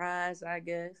little strides, I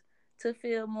guess, to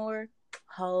feel more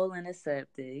whole and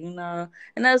accepted, And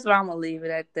that's why I'm gonna leave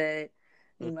it at that.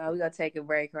 We're gonna take a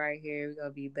break right here. We're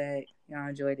gonna be back. Y'all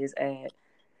enjoy this ad.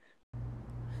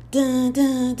 Dun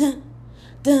dun dun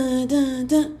dun dun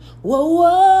dun. Whoa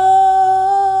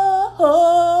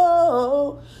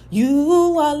whoa.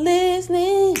 You are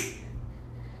listening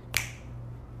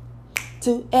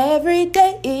to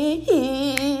Everyday.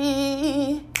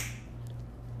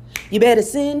 You better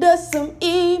send us some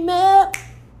email.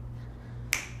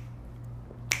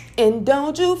 And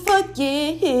don't you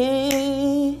forget.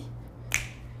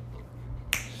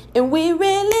 And we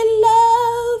really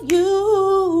love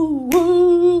you.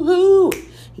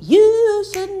 You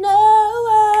should know.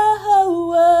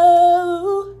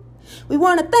 We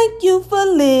want to thank you for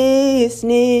listening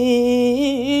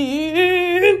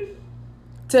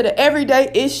to the Everyday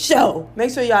Ish Show.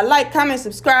 Make sure y'all like, comment,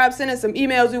 subscribe, send us some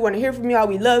emails. We want to hear from y'all.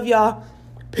 We love y'all.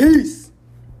 Peace.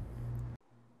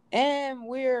 And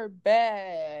we're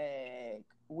back.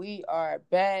 We are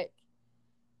back.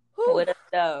 Whew. What up,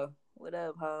 though? What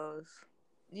up, hoes?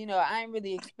 I ain't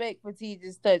really expect Fatigue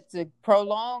just to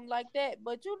prolong like that,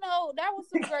 but that was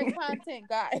some great content,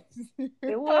 guys.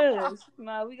 It was.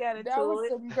 No, we got into That was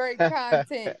it. some great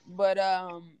content. But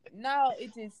now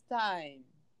it is time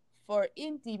for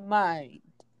In the Mind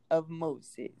of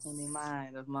Moses. In the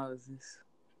mind of Moses.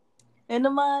 In the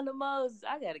mind of Moses.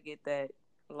 I gotta get that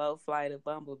Low Flight of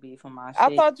Bumblebee from my shit.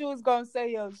 I thought you was gonna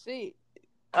say your shit.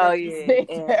 Oh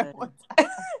yeah.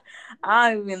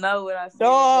 I don't even know what I said.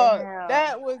 Dog, Damn.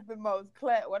 that was the most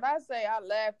when I say I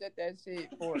laughed at that shit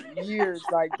for years,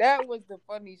 like that was the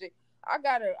funny shit. I'm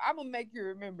gonna make you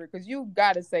remember because you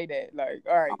gotta say that. Like,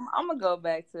 all right, I'm gonna go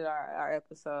back to our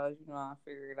episodes. I'll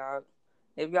figure it out.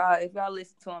 If y'all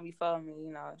listen to them before me,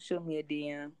 shoot me a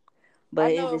DM.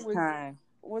 But it was time.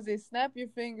 Was it snap your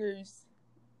fingers,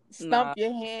 stump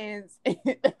your hands? I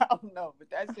don't know, but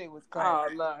that shit was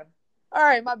classic. Oh Lord. All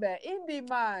right, my bad. In the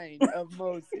Mind of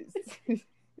Moses.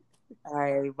 All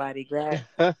right, everybody, grab.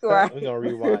 We're gonna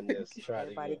rewind this.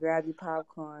 Everybody, grab your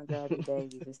popcorn, grab your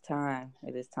babies. It's time.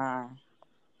 It is time.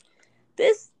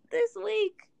 This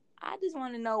week, I just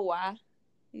want to know why.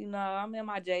 I'm in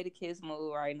my Jadakiss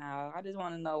mood right now. I just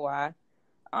want to know why.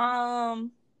 I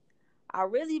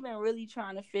been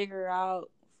trying to figure out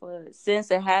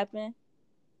since it happened,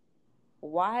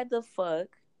 why the fuck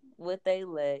would they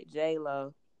let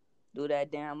J-Lo do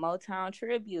that damn Motown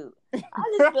tribute? I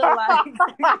just feel like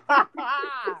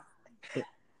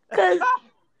because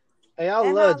hey, I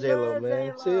love J-Lo,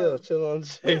 man. J-Lo. Chill on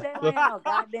J-Lo J-Lo. ain't no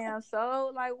goddamn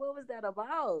soul. Like, what was that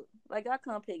about? Like, I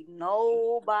couldn't pick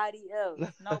nobody else.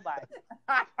 Nobody.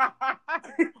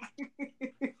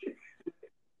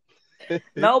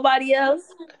 Nobody else.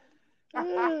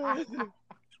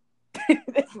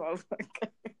 This motherfucker.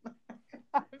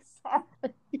 I'm sorry.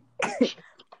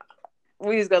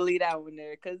 We just gonna leave that one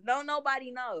there because nobody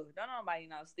knows. Don't nobody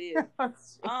know still.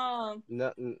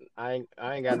 Nothing. I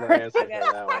ain't got no answer for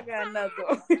that one. I got another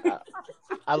one.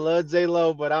 I love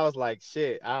J-Lo, but I was like,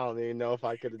 shit, I don't even know if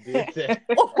I could have did that.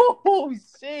 Oh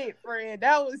shit, friend.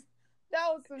 That was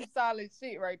some solid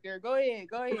shit right there. Go ahead.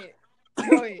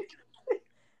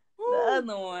 The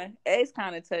other one, Ace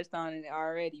kind of touched on it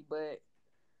already, but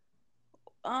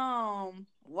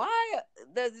why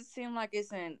does it seem like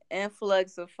it's an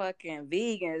influx of fucking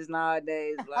vegans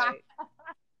nowadays? Like,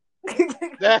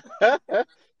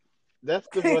 that's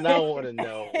the one I want to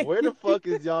know. Where the fuck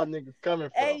is y'all niggas coming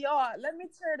from? Hey y'all, let me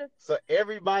share this. So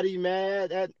everybody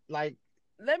mad at like.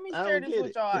 Let me share this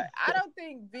with y'all. I don't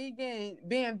think being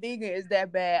vegan is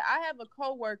that bad. I have a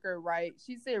coworker, right?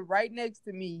 She sit right next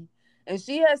to me. And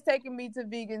she has taken me to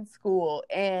vegan school,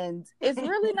 and it's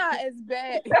really not as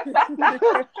bad.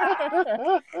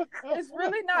 It's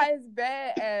really not as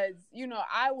bad as,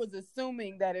 I was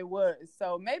assuming that it was.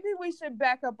 So maybe we should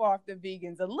back up off the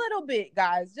vegans a little bit,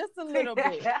 guys. Just a little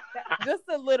bit. Just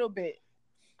a little bit.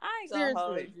 I ain't gonna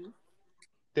hold you.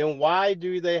 Then why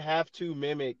do they have to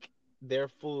mimic their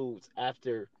foods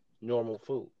after normal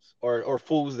foods or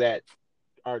foods that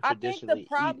are traditionally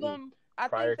eaten? I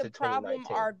think the problem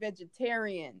are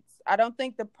vegetarians. I don't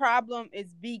think the problem is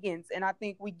vegans, and I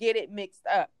think we get it mixed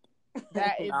up.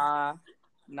 That is nah.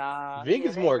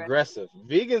 Vegans more aggressive.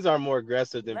 Vegans are more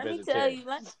aggressive than vegetarians.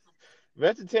 Let me tell you,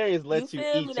 vegetarians let you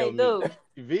eat your meat.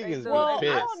 Vegans well, be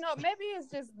pissed. I don't know. Maybe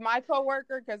it's just my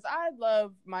coworker because I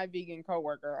love my vegan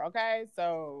coworker. Okay,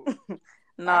 so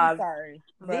I'm sorry.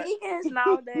 Vegans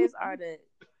nowadays are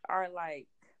like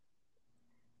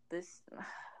this.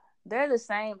 They're the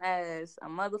same as a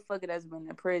motherfucker that's been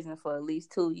in prison for at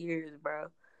least 2 years, bro.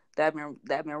 That been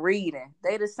reading.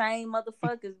 They the same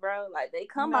motherfuckers, bro. Like they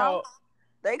come out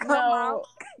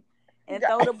and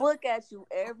throw the book at you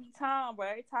every time, bro.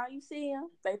 Every time you see them,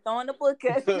 they throwing the book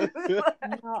at you.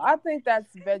 No, I think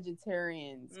that's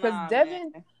vegetarians. Because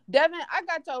Devin, I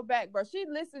got your back, bro. She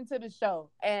listened to the show,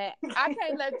 and I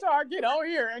can't let y'all get on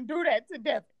here and do that to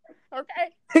Devin.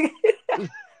 Okay,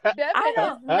 Devin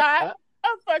is not a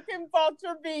fucking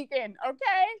vulture vegan,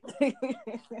 okay?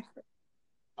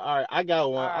 All right, I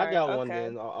got one. Right, I got one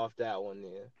then off that one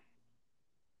then.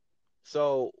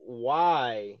 So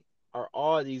why are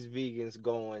all these vegans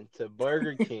going to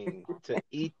Burger King to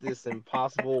eat this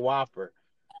Impossible Whopper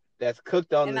that's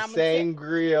cooked on the same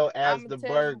grill as the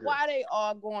burger? Why they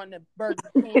all going to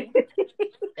Burger King?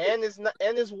 And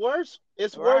it's worse.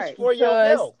 It's worse for your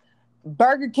health.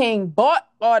 Burger King bought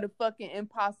all the fucking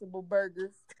Impossible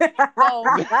burgers. So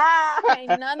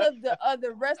ain't none of the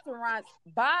other restaurants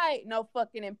buy no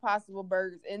fucking Impossible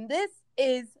burgers. And this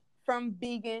is from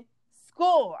vegan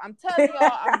school. I'm telling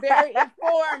y'all, I'm very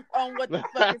informed on what the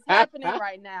fuck is happening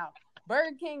right now.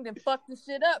 Burger King done fucked the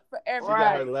shit up for She everybody.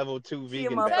 got her level 2 She a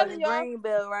vegan telling badge. motherfucking y'all. green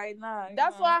belt right now.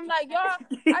 That's why I'm like, y'all.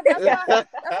 That's why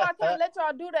I can't let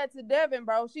y'all do that to Devin,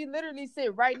 bro. She literally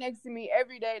sit right next to me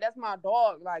every day. That's my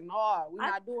dog. Like, no, we're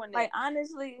not doing that. Like,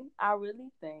 honestly, I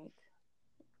really think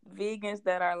vegans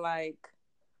that are like,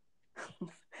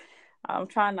 I'm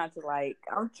trying not to add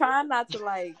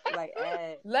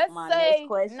Let's my say next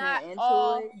question not into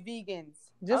all it. vegans.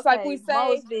 Just like we say,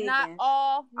 most not vegans.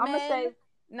 all I'm gonna men, say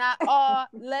not all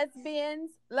lesbians.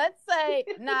 Let's say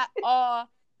not all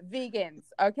vegans.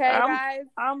 Okay, guys?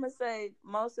 I'm gonna say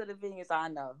most of the vegans I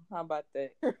know. How about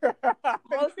that?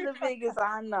 Most of the vegans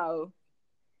I know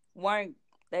weren't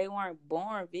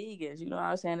born vegans. You know what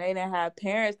I'm saying? They didn't have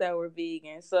parents that were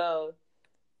vegan, so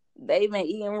they've been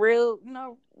eating real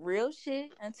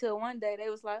shit until one day they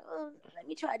was like, oh, let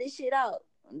me try this shit out.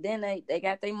 And then they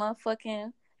got their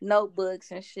motherfucking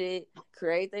notebooks and shit,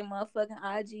 create their motherfucking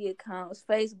IG accounts,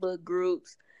 Facebook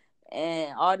groups,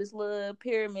 and all this little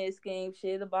pyramid scheme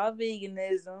shit about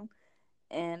veganism.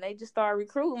 And they just start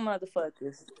recruiting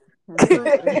motherfuckers.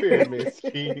 Pyramid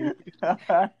scheme.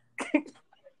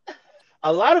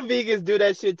 A lot of vegans do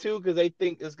that shit too because they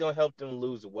think it's gonna help them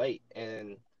lose weight.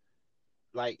 And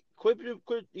like, quit.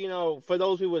 You know, for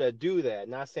those people that do that,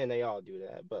 not saying they all do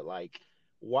that, but like,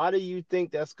 why do you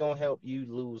think that's gonna help you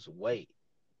lose weight?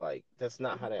 Like, that's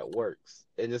not how that works,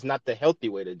 and it's not the healthy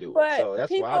way to do it. But So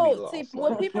that's why I be lost. see,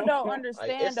 what people don't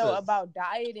understand though just... about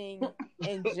dieting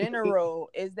in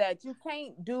general is that you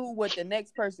can't do what the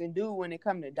next person do when it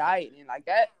comes to dieting like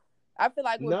that. I feel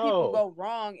like what people go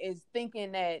wrong is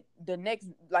thinking that the next,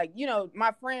 like, you know,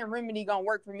 my friend Remedy gonna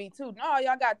work for me too. No,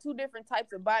 y'all got two different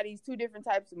types of bodies, two different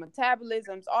types of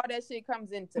metabolisms. All that shit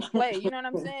comes into play. You know what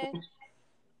I'm saying?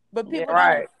 But people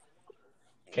right.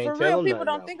 Can't for tell real, people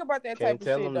don't now. think about that Can't type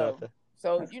tell of shit them though. nothing.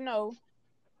 So, you know,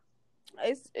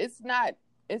 it's not.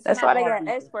 That's not why they all got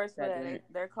people experts for that that.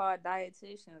 They're called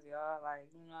dietitians, y'all. Like,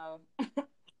 you know.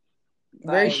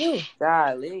 Very Like, true.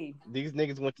 golly. These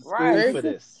niggas went to school Right. for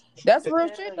this. That's real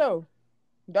shit though.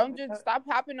 Don't just stop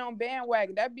hopping on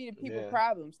bandwagon. That be the people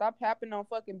problem. Stop hopping on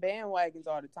fucking bandwagons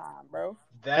all the time, bro.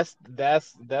 That's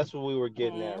what we were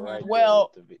getting at, right?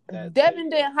 Well, there with Devin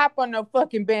didn't hop on no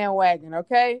fucking bandwagon,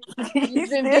 okay? He's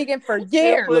been vegan for Still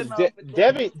years. putting Look,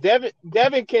 on for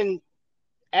Devin can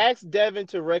ask Devin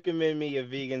to recommend me a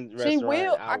vegan restaurant. She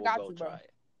will. And I got will you, go bro. try it.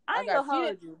 I ain't gonna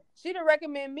hold you. She done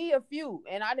recommend me a few,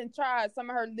 and I done tried some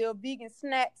of her little vegan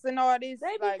snacks and all this.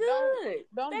 They be like, good.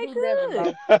 Don't They do good.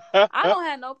 Devin, bro. I don't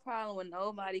have no problem with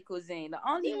nobody cuisine. The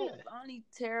only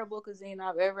terrible cuisine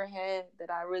I've ever had that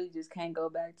I really just can't go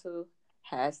back to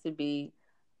has to be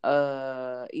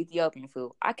Ethiopian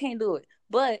food. I can't do it.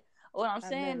 But what I'm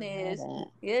saying is,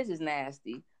 it's just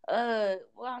nasty.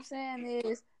 What I'm saying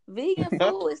is, vegan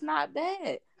food is not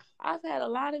bad. I've had a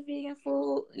lot of vegan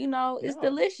food. You know, it's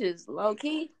delicious, low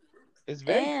key. It's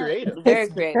very creative. Very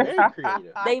creative. Very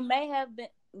creative. They may have been.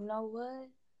 You know what?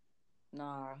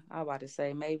 Nah, I was about to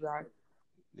say maybe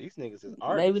these niggas is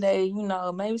artists. Maybe they, you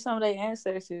know, maybe some of their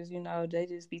ancestors, you know, they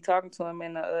just be talking to them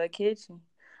in the kitchen.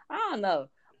 I don't know,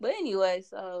 but anyway,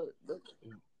 so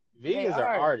vegans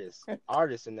are artists.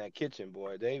 Artists in that kitchen,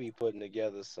 boy. They be putting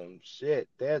together some shit.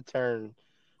 They'll turn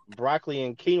broccoli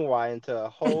and quinoa into a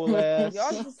whole ass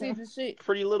y'all should see the shit.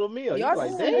 Pretty little meal. Y'all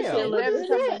like, should damn. see the shit Devin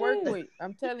come to work with.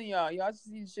 I'm telling y'all should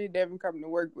see the shit Devin coming to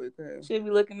work with. Should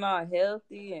be looking all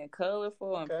healthy and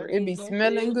colorful and pretty. It be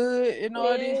smelling good and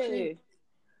all this shit.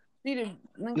 See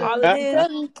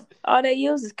all they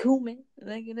use is cumin.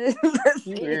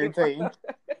 You irritating.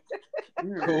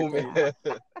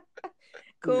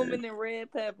 Cumin and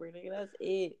red pepper, nigga. That's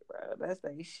it, bro. That's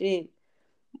their shit.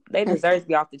 They desserts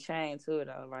be off the chain too,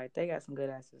 though. Like, they got some good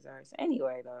ass desserts.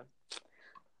 Anyway, though,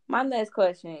 my next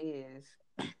question is,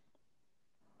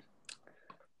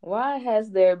 why has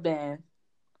there been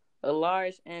a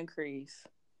large increase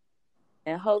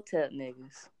in hotel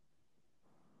niggas?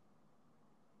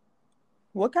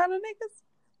 What kind of niggas?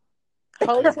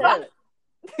 Hotel.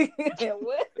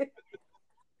 What?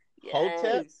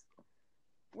 Hotel? Yes.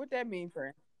 What that mean,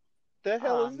 friend? The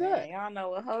hell is that? Y'all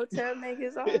know what hotel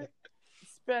niggas are?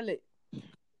 Spell it.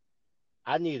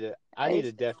 I need a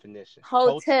definition.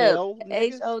 Hotel.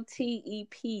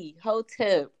 HOTEP.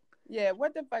 Hotel. Yeah,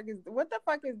 what the fuck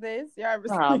is this? Y'all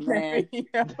ever man.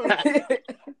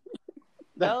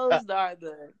 Those are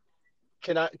the.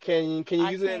 Can you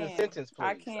use it in a sentence, please?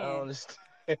 I can. I don't understand.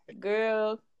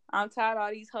 Girl, I'm tired of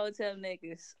all these hotel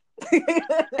niggas.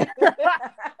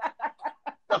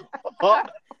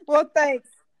 Well, thanks.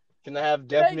 Can I have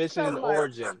definition and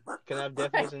origin? Can I have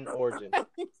definition and origin?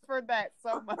 Thanks for that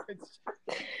so much.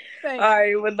 Thanks. All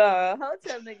right, well,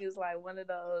 hotel niggas like one of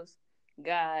those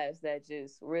guys that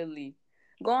just really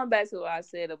going back to what I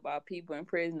said about people in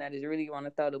prison that just really want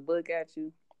to throw the book at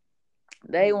you.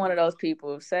 They one of those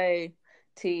people. Say,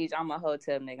 Tej, I'm a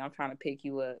hotel nigga. I'm trying to pick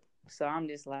you up. So I'm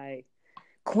just like,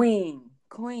 Queen,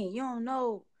 you don't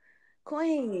know,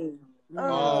 Queen.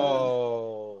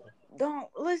 Oh. Don't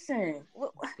listen.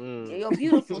 Your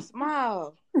beautiful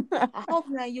smile. I hope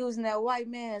you're not using that white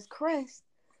man's crest.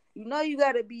 You know you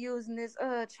gotta be using this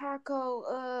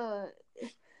charcoal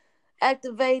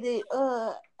activated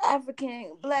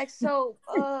African black soap.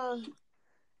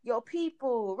 Your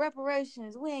people,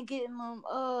 reparations, we ain't getting them.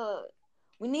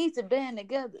 We need to band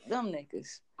together. Them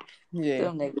niggas. Yeah.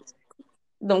 Them niggas.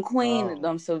 Them queen,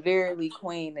 them severely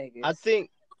queen niggas. I think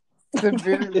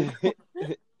Severely.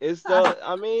 it's the.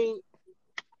 I mean,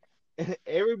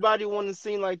 everybody want to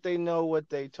seem like they know what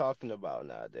they talking about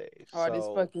nowadays. Or this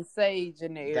fucking sage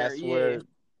in the air. That's where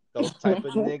those type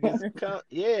of niggas come.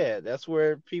 Yeah, that's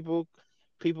where people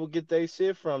get their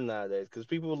shit from nowadays. Because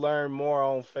people learn more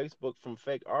on Facebook from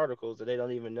fake articles that they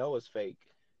don't even know is fake,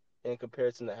 in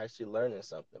comparison to actually learning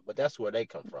something. But that's where they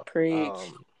come from. Preach.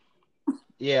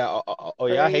 Yeah.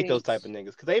 Yeah. I hate those type of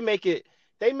niggas because they make it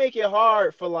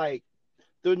hard for like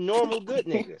the normal good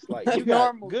niggas. Like you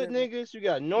got good niggas, you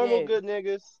got normal good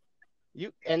niggas.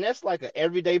 And that's like an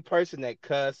everyday person that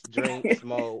cuss, drink,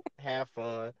 smoke, have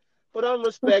fun. But I'm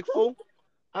respectful.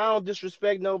 I don't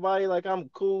disrespect nobody. Like I'm a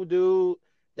cool dude.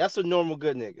 That's a normal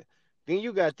good nigga. Then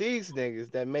you got these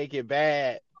niggas that make it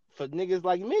bad for niggas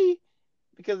like me,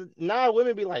 because now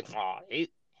women be like, oh,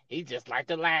 he just like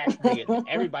the last nigga.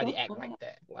 Everybody act like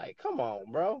that. Like, come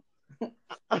on, bro.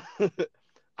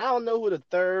 I don't know who the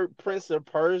third Prince of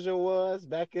Persia was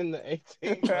back in the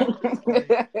 1800s.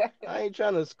 Like, I ain't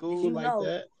trying to school like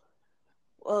that.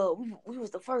 We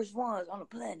was the first ones on the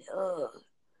planet.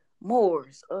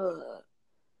 Moors.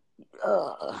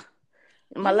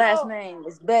 My last name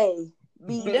is Bay.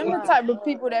 Them the type of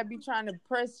people that be trying to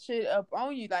press shit up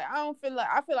on you. Like I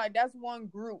feel like that's one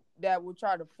group that will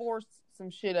try to force some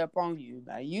shit up on you.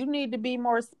 Like you need to be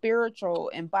more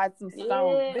spiritual and buy some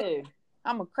stones. Yeah.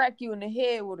 I'm gonna crack you in the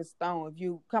head with a stone if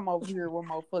you come over here with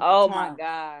more fucking time. My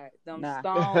god, them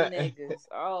stone niggas.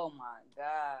 Oh my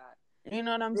god. You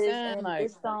know what I'm saying? Like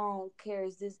this stone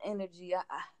carries this energy.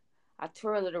 I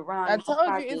twirl it around. I told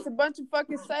you it's a bunch of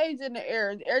fucking sage in the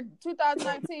air.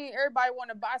 2019, everybody want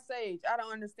to buy sage. I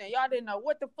don't understand. Y'all didn't know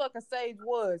what the fuck a sage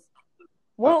was.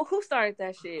 Well, who started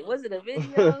that shit? Was it a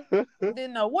video?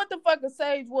 Didn't know what the fuck a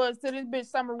sage was till this bitch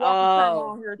Summer Walker came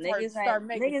on here to start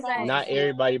making songs. Not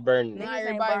everybody burning. Not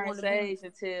everybody burn sage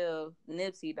until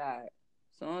Nipsey died.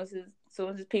 Soon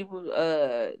as people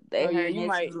they heard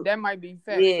Nipsey. That might be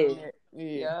facts on that.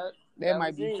 Yeah. That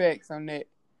might be facts on that.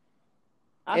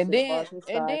 And then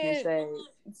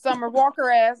Summer Walker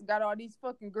ass got all these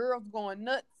fucking girls going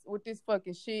nuts with this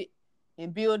fucking shit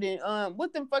and building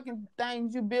what them fucking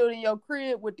things you build in your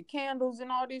crib with the candles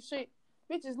and all this shit.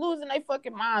 Bitches losing their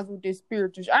fucking minds with this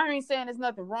spiritual shit. I ain't saying there's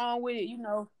nothing wrong with it, you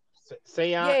know.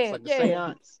 Seance,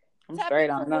 seance. I'm tap straight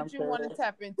into on what you want to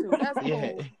tap into. That's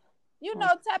cool. You know,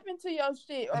 tap into your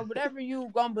shit or whatever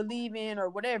you gonna believe in or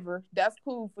whatever. That's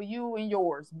cool for you and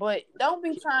yours. But don't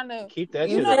be trying to keep that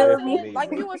shit away from me.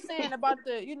 Like you were saying about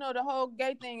the, the whole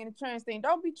gay thing and the trans thing.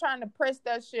 Don't be trying to press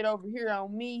that shit over here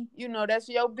on me. You know, that's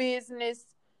your business.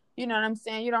 You know what I'm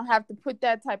saying? You don't have to put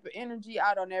that type of energy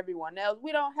out on everyone else.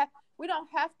 We don't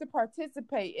have to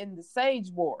participate in the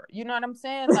sage war. You know what I'm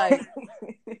saying? Like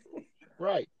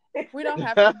right. We don't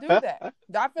have to do that.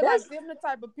 I feel like them the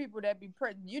type of people that be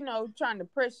trying to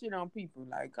press shit on people.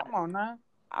 Like, come on now.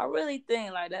 I really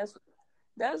think like that's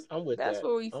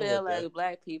where we feel like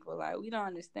black people. Like we don't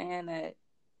understand that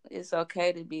it's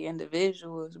okay to be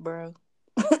individuals, bro.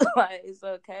 Like it's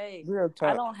okay. Real talk.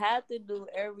 I don't have to do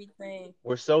everything.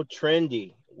 We're so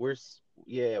trendy. We're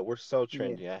so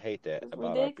trendy. Yeah. I hate that. It's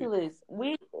ridiculous.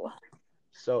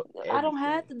 So I don't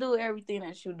have to do everything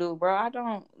that you do, bro. I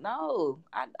don't. No,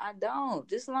 I don't.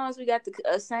 Just as long as we got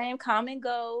the same common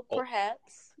goal,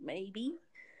 perhaps, maybe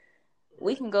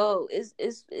we can go.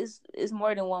 It's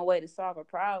more than one way to solve a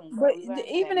problem. Bro. But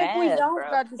even if we don't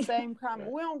got the same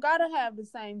common, we don't gotta have the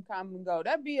same common goal.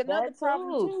 That'd be another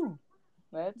problem too.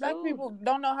 Black people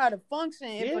don't know how to function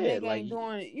if a nigga ain't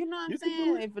doing it. You know what I'm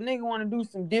saying? If a nigga want to do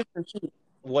some different shit.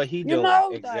 What he doing?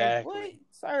 Exactly. Like,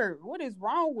 sir, what is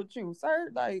wrong with you,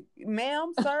 sir? Like,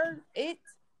 ma'am, sir,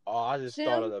 Oh, I just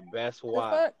thought of the best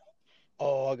why.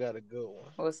 Oh, I got a good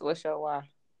one. What's your why?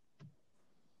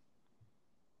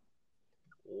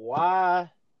 Why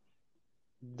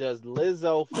does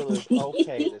Lizzo feel it's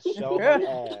okay to show her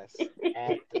ass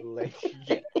at the lake?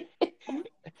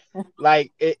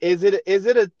 Like, is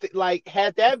it like,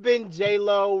 had that been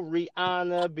J-Lo,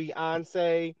 Rihanna,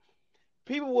 Beyonce,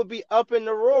 people would be up in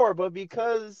the roar, but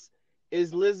because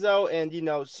it's Lizzo and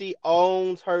she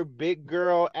owns her big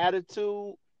girl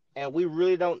attitude, and we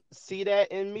really don't see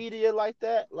that in media like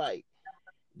that. Like,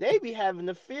 they be having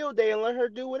a field day and let her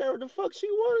do whatever the fuck she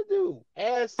want to do.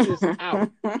 Ass just out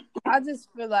I just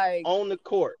feel like on the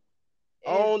court, it,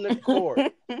 on the court,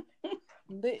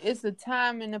 it's a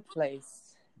time and a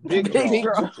place. big Big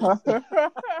draw. draw.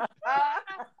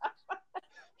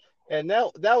 And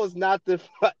that was not the.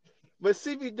 But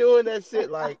she be doing that shit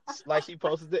like she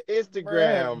posted the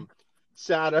Instagram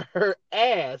shot of her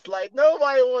ass. Like,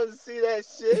 nobody wants to see that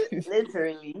shit.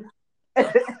 Literally.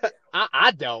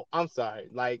 I don't. I'm sorry.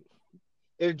 Like,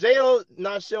 if J-Lo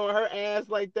not showing her ass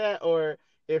like that, or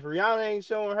if Rihanna ain't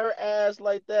showing her ass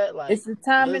like that, like, It's a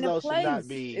time and a Lizzo place. should not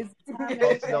be It's a time and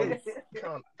posting a on place.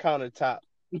 countertop.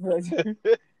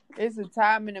 It's a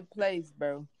time and a place,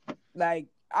 bro. Like,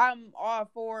 I'm all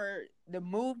for the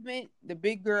movement, the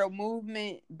big girl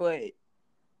movement, but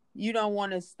you don't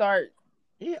want to start.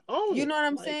 Yeah, own You it. know what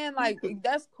I'm Like, saying? Like,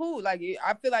 that's cool. Like,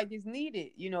 I feel like it's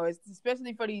needed. It's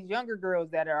especially for these younger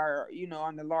girls that are,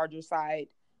 on the larger side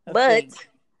of things.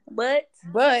 But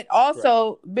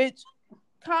also, bitch,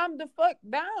 calm the fuck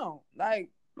down.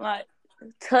 Like,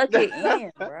 tuck it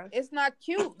in, bro. it's not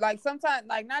cute. Like, sometimes,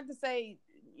 like, not to say,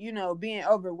 being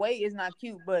overweight is not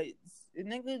cute, but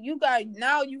nigga, you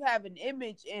have an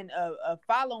image and a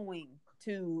following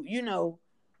to,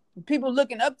 people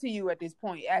looking up to you at this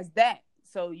point as that.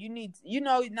 So you need,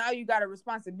 now you got a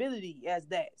responsibility as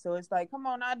that. So it's like, come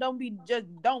on now, don't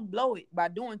blow it by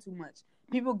doing too much.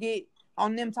 People get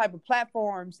on them type of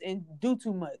platforms and do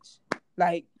too much.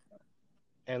 Like,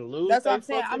 and lose. That's what I'm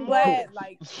saying. I'm glad,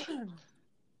 like,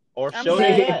 or I'm show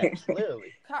glad their ass,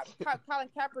 clearly. Colin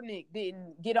Kaepernick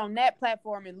didn't get on that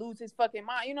platform and lose his fucking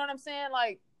mind. You know what I'm saying?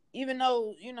 Like, even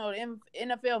though, the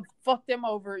NFL fucked them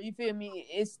over, you feel me?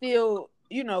 It's still,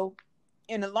 in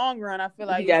the long run, I feel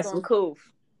like you got some cool.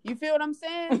 You feel what I'm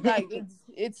saying? Like,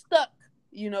 it's stuck,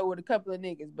 with a couple of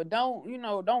niggas. But don't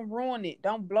ruin it.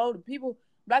 Don't blow the people.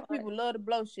 Black people love to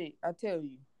blow shit, I tell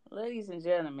you. Ladies and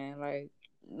gentlemen, like,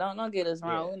 don't get us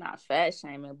wrong. Yeah. We're not fat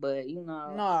shaming, but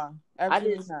nah,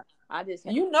 absolutely not. I just,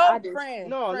 friend.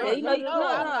 No, I'm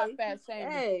not fat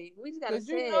shaming. Hey, we just gotta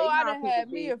say I done had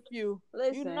me a few.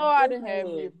 Listen, I done had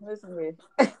me. Listen here.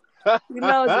 It's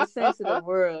a sensitive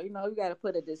world. You gotta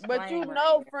put a disclaimer.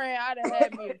 But friend, I done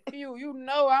had me a few.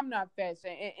 I'm not fat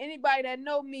shaming. And anybody that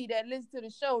know me that listens to the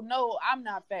show know I'm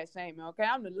not fat shaming. Okay,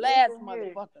 I'm the last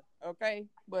motherfucker. Okay,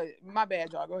 but my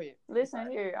bad, y'all. Go ahead. Listen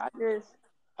here, I just.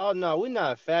 Oh no, we're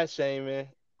not fat shaming.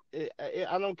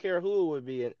 I don't care who it would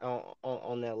be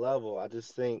on that level. I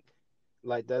just think,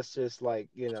 like, that's just like,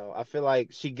 I feel like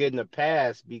she getting a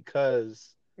pass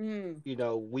because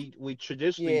we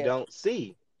traditionally don't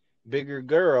see bigger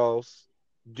girls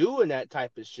doing that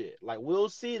type of shit. Like, we'll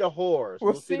see the whores,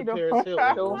 we'll see the Paris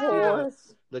Hilton, we'll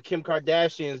see the Kim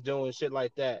Kardashians doing shit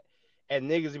like that, and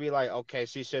niggas be like, okay,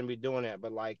 she shouldn't be doing that,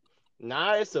 but like,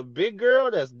 nah, it's a big girl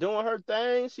that's doing her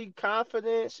thing. She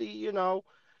confident. She, now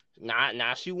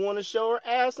she want to show her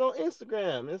ass on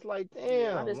Instagram. It's like,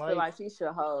 damn. I just feel like she should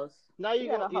host. Now you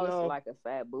gotta host like a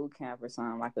fat boot camp or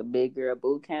something, like a big girl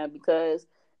boot camp, because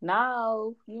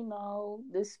now,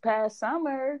 this past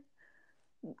summer,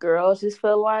 girls just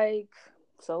feel like,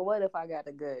 so what if I got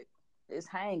a gut? It's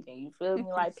hanging. You feel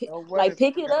me? Like, pick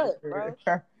it up, bro.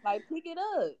 Like, pick it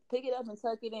up and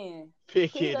tuck it in.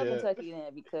 Pick it up and tuck it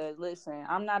in, because listen,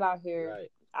 I'm not out here.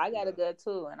 Right. I got a gut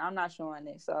too, and I'm not showing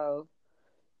it. So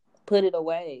put it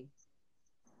away.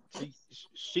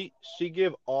 She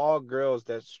give all girls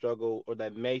that struggle or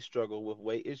that may struggle with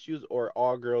weight issues, or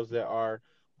all girls that are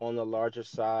on the larger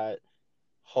side,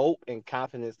 hope and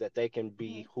confidence that they can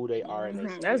be who they are.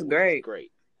 And that's great.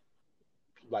 Great.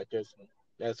 Like,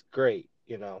 that's great.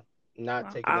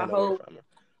 Not taking that away from her.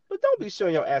 But don't be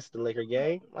showing your ass at the Laker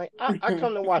game. Like, I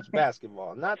come to watch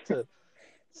basketball, not to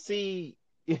see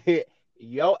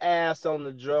your ass on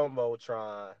the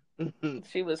Jumbotron.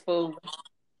 She was fooling.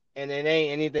 And it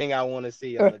ain't anything I want to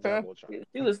see on the Jumbotron.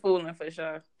 She was fooling for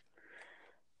sure.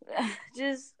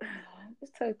 Just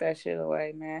take that shit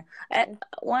away, man.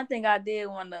 One thing I did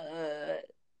want to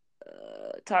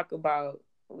talk about,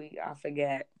 I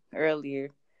forgot earlier.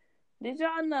 Did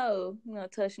y'all know,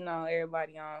 touching on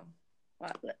everybody on,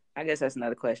 I guess that's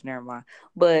another question, never mind.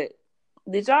 But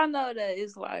did y'all know that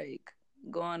it's like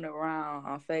going around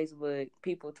on Facebook,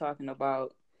 people talking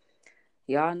about,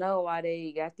 y'all know why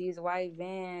they got these white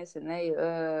vans and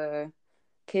they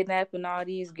kidnapping all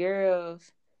these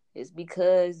girls? It's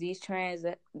because these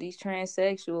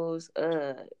transsexuals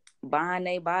buying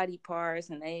their body parts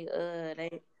and they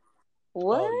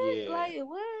what? Oh yeah. Like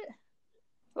what?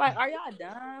 Like, are y'all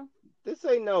dumb? This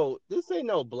ain't no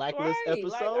blacklist Right?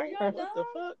 Like, are episode. y'all What the dumb?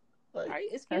 fuck? Like, Are you,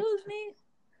 excuse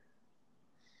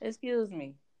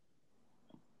me.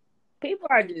 People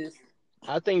are just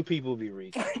I think people be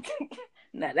reaching.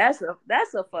 nah. That's a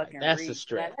Like, fucking that's a reach. Like,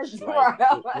 stretch. that's what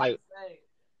I'm about to say.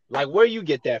 Like where you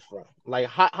get that from? Like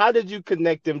how did you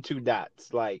connect them two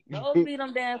dots? Like Those be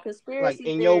them damn like conspiracy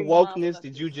in your theory wokeness,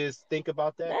 did you motherfuckers. just think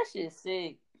about that? That shit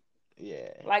sick.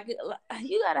 Yeah. Like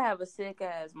you gotta have a sick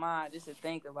ass mind just to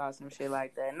think about some shit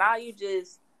like that. Now you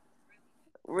just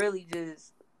really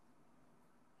just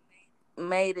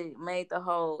made the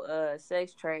whole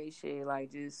sex trade shit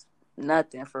like just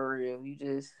nothing for real. You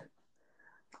just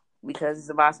because it's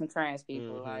about some trans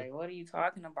people. Mm-hmm. Like, what are you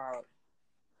talking about?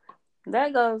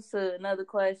 That goes to another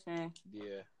question.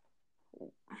 Yeah.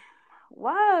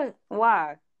 Why?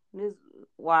 This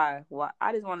why?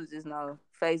 I just want to just know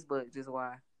Facebook. Just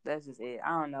why? That's just it.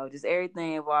 I don't know. Just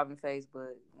everything involving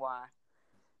Facebook. Why?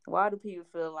 Why do people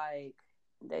feel like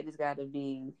they just got to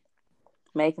be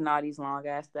making all these long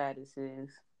ass statuses?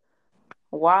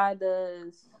 Why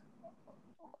does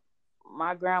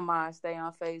my grandma stay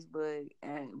on Facebook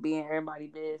and be in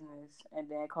everybody's business and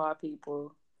then call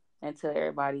people and tell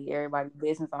everybody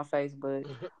business on Facebook?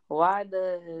 Why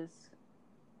does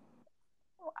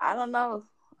I don't know.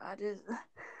 I just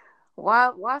why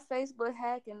Facebook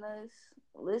hacking us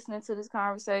listening to this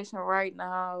conversation right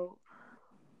now?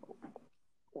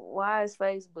 Why is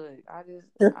Facebook? I just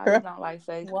don't like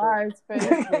Facebook. Why is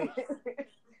Facebook?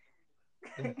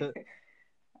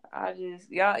 I just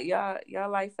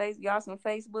y'all like y'all some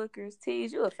Facebookers.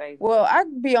 Tease you a Facebook. Well, I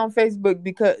be on Facebook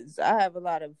because I have a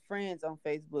lot of friends on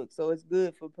Facebook, so it's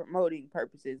good for promoting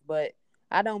purposes. But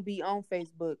I don't be on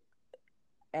Facebook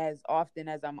as often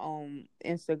as I'm on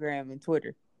Instagram and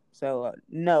Twitter. So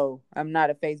no, I'm not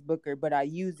a Facebooker, but I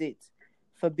use it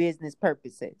for business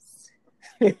purposes.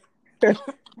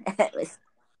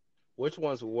 Which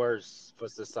one's worse for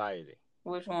society?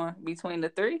 Which one between the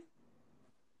three?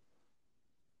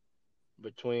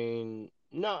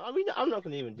 No, I mean I'm not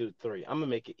gonna even do 3. I'm gonna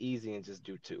make it easy and just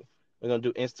do 2. We're gonna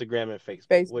do Instagram and Facebook.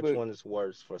 Facebook. Which one is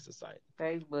worse for society?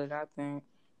 Facebook, I think.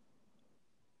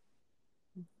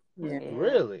 Yeah.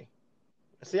 Really?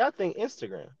 See, I think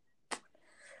Instagram.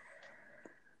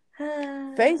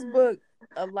 Facebook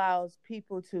allows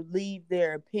people to leave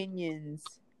their opinions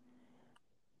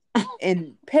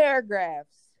in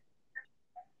paragraphs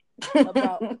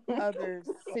about other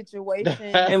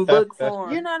situations in book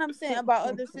form. You know what I'm saying? About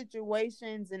other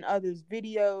situations and others'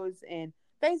 videos. And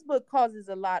Facebook causes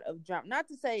a lot of drama. Not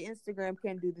to say Instagram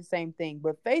can do the same thing,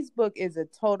 but Facebook is a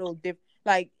total different.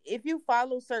 Like, if you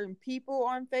follow certain people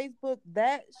on Facebook,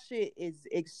 that shit is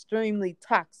extremely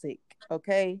toxic.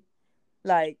 Okay,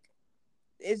 like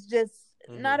it's just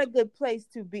not a good place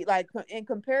to be. Like in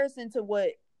comparison to what,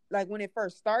 like when it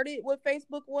first started, what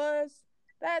Facebook was,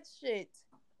 that shit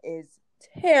is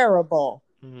terrible.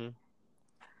 Mm-hmm.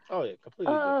 Oh yeah,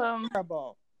 completely different.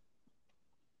 Terrible.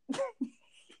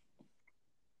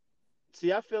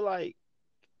 See, I feel like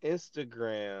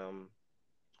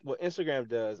what Instagram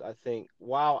does, I think,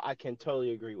 while I can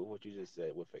totally agree with what you just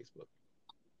said with Facebook,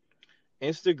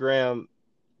 Instagram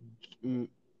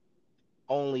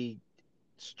only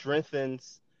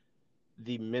strengthens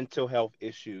the mental health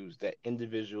issues that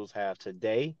individuals have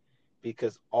today,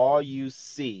 because all you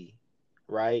see,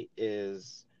 right,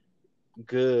 is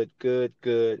good,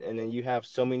 and then you have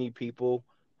so many people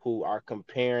who are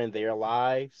comparing their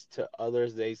lives to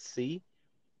others they see,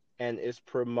 and it's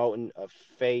promoting a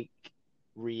fake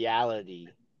reality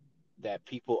that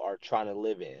people are trying to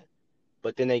live in.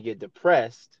 But then they get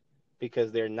depressed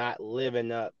because they're not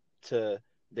living up to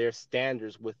their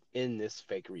standards within this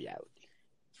fake reality.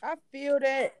 I feel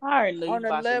that on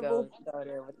a level. Go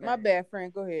there with that. My bad,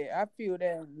 friend. Go ahead. I feel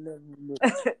that on a level.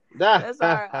 That's all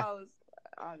right.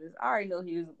 I already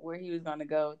knew where he was gonna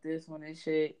go with this one and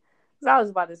shit. Cause I was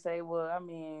about to say, well, I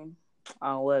mean,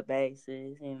 on what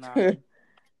basis? You know,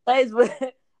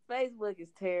 Facebook is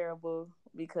terrible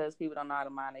because people don't know how to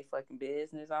mind their fucking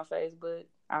business on Facebook.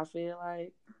 I feel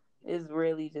like it's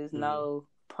really just no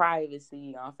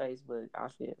privacy on Facebook. I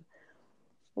feel.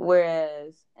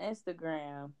 Whereas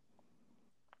Instagram,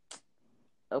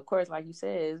 of course, like you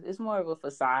said, it's more of a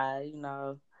facade, you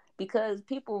know, because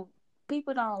people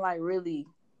don't like really.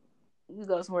 You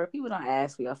go somewhere, people don't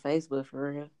ask for your Facebook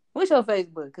for real. What's your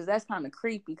Facebook? Because that's kind of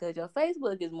creepy. Because your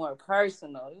Facebook is more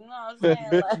personal. You know what I'm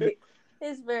saying? Like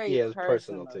it's very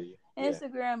personal to you.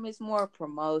 Instagram is more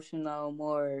promotional,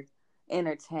 more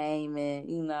entertainment.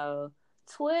 You know,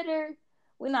 Twitter.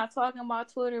 we're not talking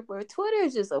about Twitter, but Twitter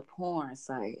is just a porn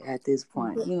site at this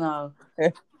point. You know,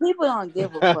 people don't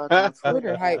give a fuck on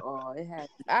Twitter at all.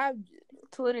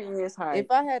 Twitter is hype.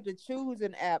 If I had to choose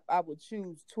an app, I would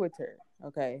choose Twitter.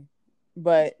 Okay.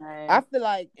 But I feel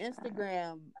like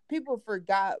Instagram, people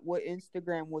forgot what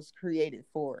Instagram was created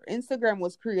for. Instagram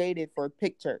was created for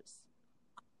pictures.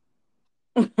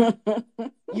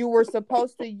 You were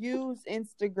supposed to use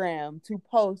Instagram to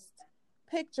post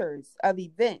pictures of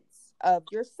events, of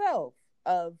yourself,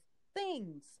 of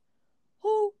things,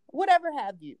 whatever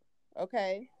have you.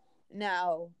 Okay.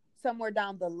 Now, somewhere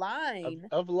down the line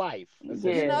of life,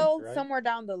 you know, right? Somewhere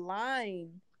down the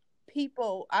line,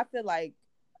 I feel like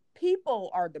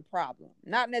people are the problem,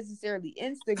 not necessarily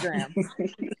Instagram.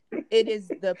 It is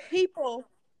the people.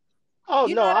 Oh,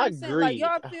 you know I agree. Like,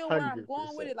 y'all feel 100%. Where I'm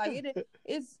going with it. Like,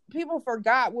 it's people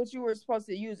forgot what you were supposed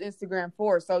to use Instagram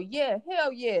for. So yeah,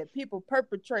 hell yeah, people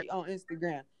perpetrate on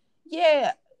Instagram.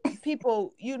 Yeah,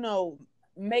 people, you know,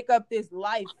 make up this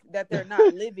life that they're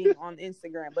not living on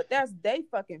Instagram, but that's they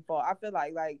fucking fault. I feel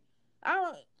like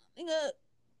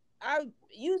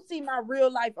you see my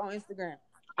real life on Instagram.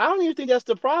 I don't even think that's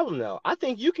the problem though. I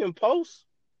think you can post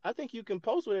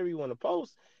whatever you want to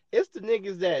post. It's the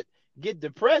niggas that get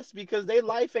depressed because their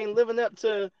life ain't living up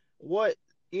to what,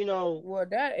 you know, well,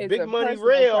 that is Big Money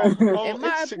Rail on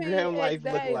Instagram opinion, life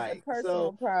look like.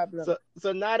 So problem.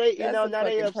 So now they, you know, now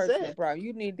they upset. Problem.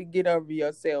 You need to get over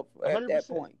yourself at 100%. That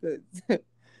point, because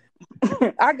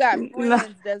I got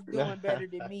friends that's doing better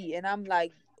than me, and I'm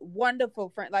like, wonderful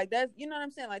friend. Like, that's, you know what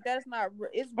I'm saying? Like, that's not,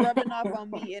 it's rubbing off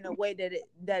on me in a way that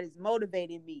is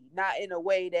motivating me, not in a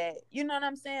way that, you know what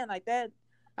I'm saying? Like that.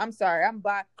 I'm sorry,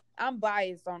 I'm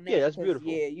biased on that. Yeah, that's beautiful.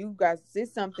 Yeah, you guys,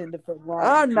 it's something to put wrong.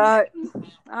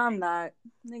 I'm not.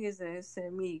 Niggas have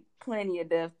sent me plenty of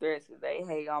death threats because they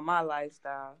hate on my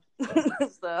lifestyle.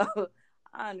 So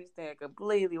I understand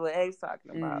completely what A's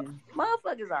talking about.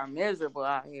 Motherfuckers are miserable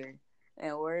out here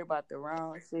and worry about the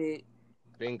wrong shit.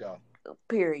 Bingo.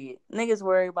 Period. Niggas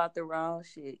worry about the wrong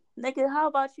shit. Nigga, how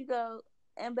about you go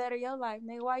and better your life,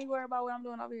 nigga? Why you worry about what I'm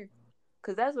doing over here?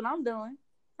 Because that's what I'm doing.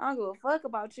 I don't give a fuck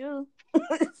about you.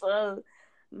 So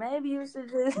maybe you should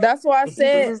just. That's why I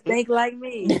said. Just think like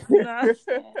me. You know what I'm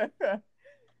saying?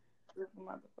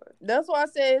 That's why I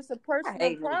said it's a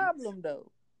personal problem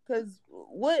though. Because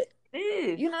what,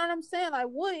 you know what I'm saying? Like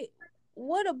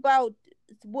what about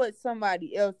what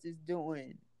somebody else is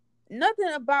doing?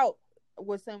 Nothing about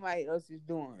what somebody else is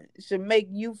doing should make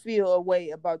you feel a way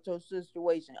about your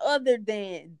situation, other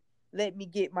than let me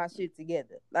get my shit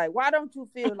together. Like, why don't you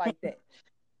feel like that?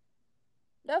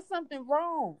 That's something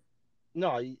wrong.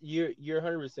 No, you're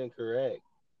 100% correct.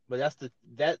 But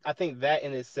I think that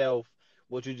in itself,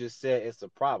 what you just said, is a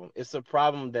problem. It's a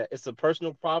problem it's a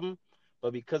personal problem,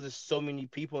 but because there's so many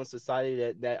people in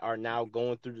society that are now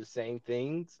going through the same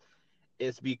things,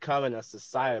 it's becoming a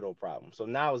societal problem. So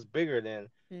now it's bigger than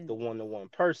the one-to-one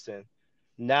person.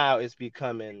 Now it's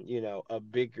becoming, you know, a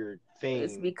bigger thing.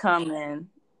 It's becoming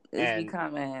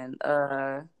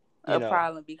a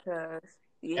problem because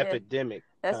epidemic.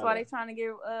 That's why they're trying to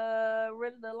get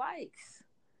rid of the likes.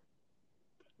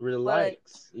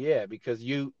 Yeah, because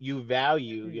you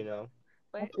value, you know.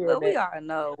 But we all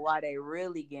know why they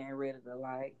really getting rid of the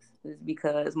likes. It's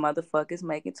because motherfuckers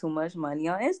making too much money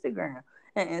on Instagram,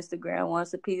 and Instagram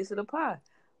wants a piece of the pie.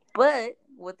 But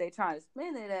what they trying to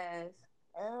spin it as,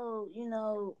 you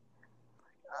know,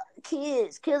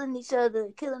 kids killing each other,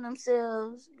 killing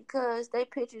themselves because their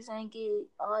pictures ain't get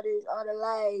all the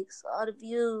likes, all the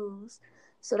views,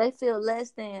 so they feel less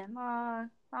than. I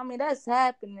mean, that's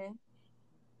happening.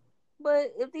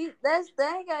 But if that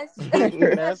ain't got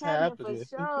that's happening for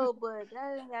sure, but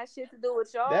that ain't got shit to do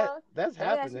with y'all. That's that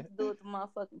happening. Got shit to do with the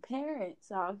motherfucking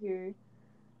parents out here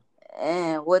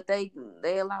and what they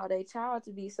allow their child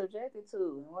to be subjected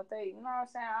to, and what they, you know what I'm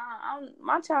saying.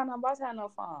 My child not about to have no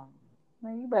phone.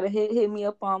 Man, you better hit me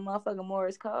up on motherfucking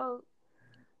Morse code.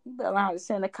 You better learn how to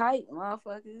send a kite,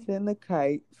 motherfucker. Send a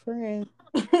kite, friend.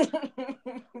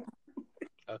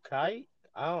 A kite?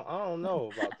 I don't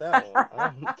know about that one.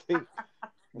 I don't think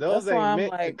those ain't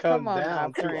meant to come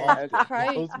down too often. A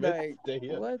kite, like,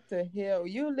 what the hell?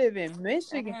 You live in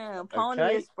Michigan. Damn,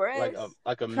 Pony Express.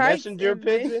 Like a messenger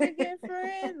pigeon? Michigan,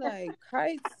 friend? Like,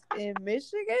 kites in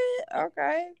Michigan?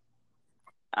 Okay.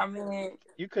 I mean,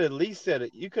 you could at least said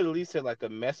like a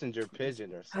messenger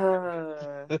pigeon or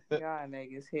something. y'all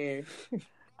niggas here.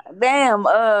 Damn,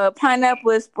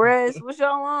 Pineapple Express. What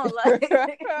y'all want? Like,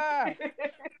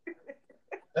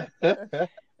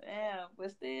 damn,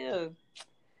 but still,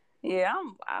 yeah,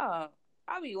 I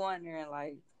be wondering,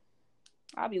 like,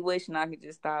 I be wishing I could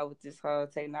just start with this whole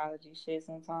technology shit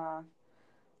sometimes.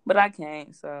 But I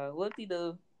can't, so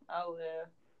whoop-de-doo. Oh, well.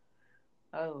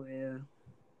 Oh, well.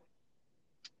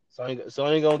 It's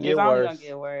only gonna It's get only worse. gonna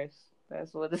get worse.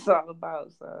 That's what it's all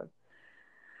about, so.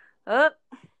 Up.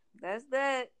 That's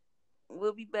that.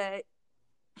 We'll be back.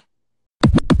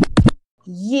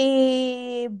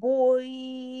 Yeah,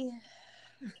 boy.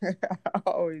 I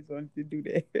always wanted to do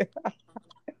that.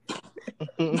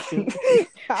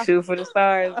 Shoot for the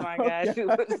stars, my Oh, guy. God. Shoot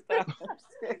for the stars.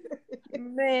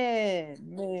 Man.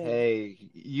 Hey,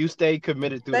 you stay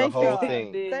committed through the Thank whole y'all.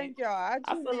 thing. Did. Thank y'all. I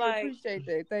I feel truly like- appreciate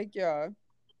that. Thank y'all.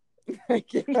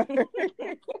 Thank you.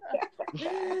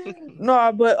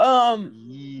 No, but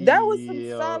that was some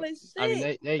Yeah. solid shit. I mean,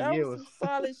 that yeah, was some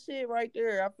solid shit right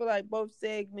there. I feel like both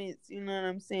segments, you know what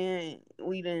I'm saying?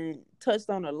 We done touched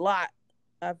on a lot.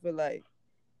 I feel like.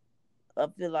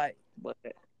 But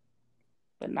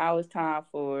now it's time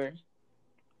for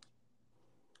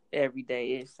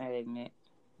everyday-ish segment.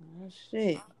 Oh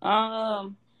shit.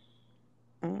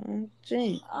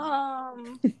 Shit.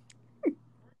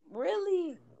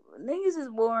 Really, niggas is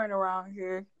boring around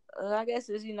here. I guess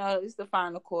it's it's the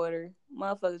final quarter.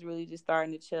 Motherfuckers really just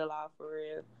starting to chill out for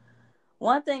real.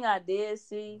 One thing I did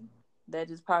see that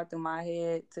just popped in my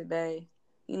head today,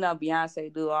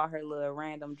 Beyonce do all her little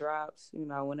random drops,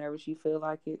 whenever she feel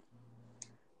like it.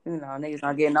 Niggas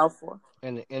not getting no for.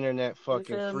 and the internet You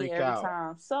fucking feel me? freak Every out.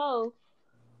 time. So,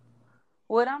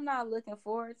 what I'm not looking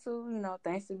forward to,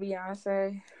 thanks to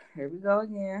Beyonce, here we go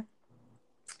again.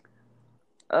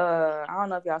 I don't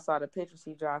know if y'all saw the picture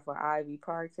she dropped for Ivy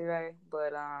Park today,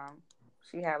 but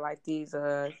she had like these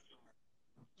I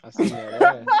seen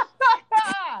that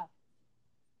ass.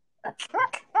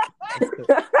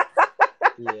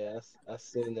 Yes, I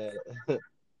seen that.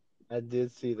 I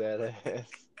did see that ass.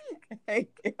 Hey,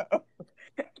 yo.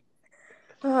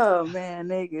 Oh man,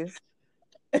 niggas.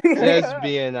 Just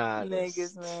being honest.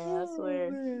 Niggas, man, I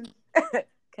swear.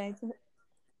 Can't you?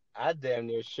 I damn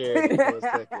near shared it for a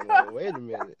second. Like, wait a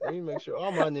minute. Let me make sure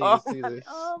all my niggas see this.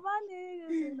 Oh, my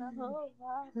niggas in the whole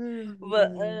vibe.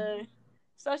 But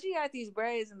so she got these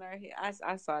braids in her hair.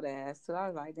 I saw the ass too. I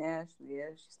was like, damn,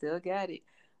 yeah, she still got it.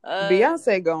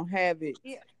 Beyonce gonna have it.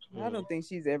 Yeah. I don't think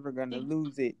she's ever gonna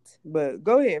lose it. But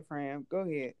go ahead, Fran. Go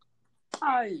ahead.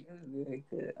 Oh, yeah,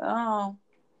 good.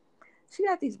 She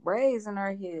got these braids in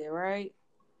her head, right?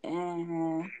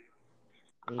 And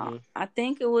I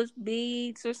think it was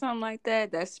beads or something like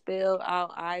that spelled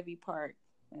out Ivy Park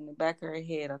in the back of her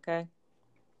head. Okay.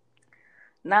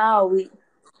 Now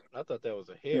I thought that was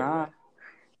a hair. Nah.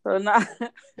 So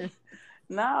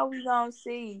now we gonna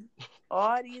see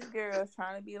all these girls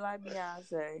trying to be like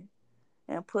Beyonce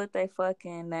and put their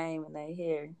fucking name in their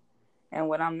hair. And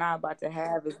what I'm not about to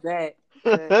have is that.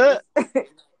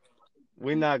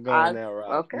 We're not going that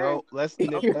route. Okay. No, let's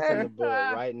nip this in the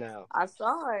bud right now. I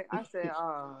saw it. I said,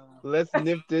 oh. Let's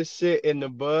nip this shit in the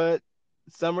bud.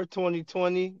 Summer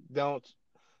 2020. Don't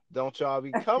y'all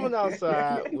be coming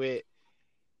outside with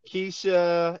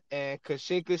Keisha and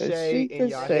Kashinka Shay in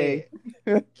your head.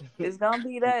 It's gonna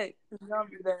be that. It's gonna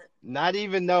be that. Not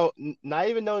even no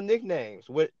nicknames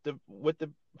with the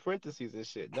parentheses and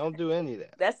shit. Don't do any of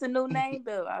that. That's the new name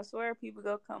though. I swear people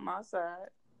gonna come outside.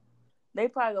 They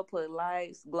probably gonna put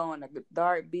lights, glow in the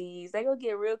dark beads. They gonna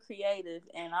get real creative,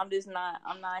 and I'm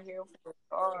not here for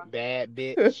bad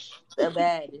bitch. The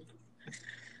baddest.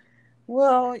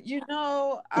 Well,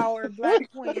 our Black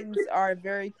queens are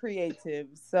very creative,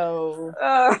 so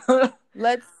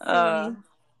let's see.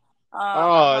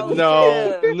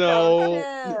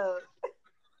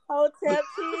 Hotel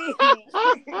T.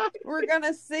 We're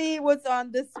gonna see what's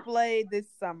on display this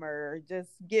summer. Just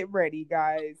get ready,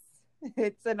 guys.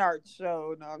 It's an art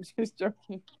show. No, I'm just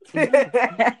joking.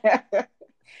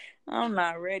 I'm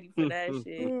not ready for that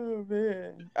shit. Oh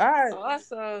man! All right.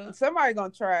 Also, somebody gonna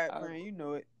try it, man. You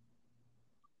know it.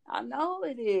 I know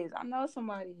it is. I know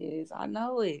somebody is. I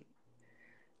know it.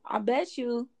 I bet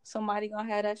you somebody gonna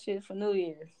have that shit for New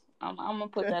Year's. I'm gonna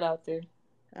put that out there.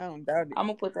 I don't doubt it. I'm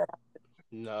gonna put that out there.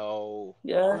 No.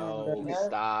 Yeah. No.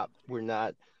 Stop. We're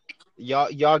not.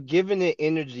 Y'all giving it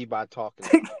energy by talking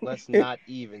about it. Let's not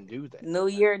even do that. New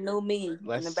year, new me.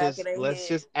 Let's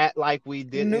just act like we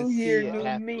didn't new year, see it new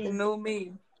happen. me. New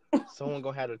me. Someone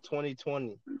gonna have a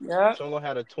 2020. Yeah. Someone gonna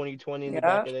have a 2020 in the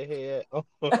back of their head.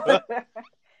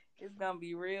 It's gonna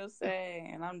be real sad,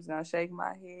 and I'm just gonna shake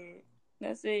my head.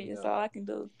 That's it. That's all I can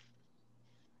do.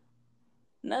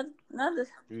 Another.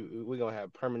 We're gonna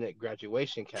have permanent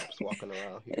graduation caps walking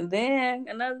around here. And then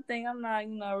another thing I'm not,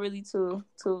 really too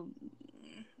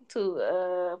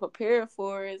prepared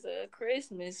for is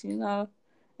Christmas.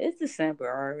 It's December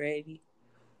already.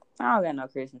 I don't got no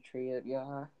Christmas tree up,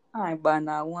 y'all. I ain't buying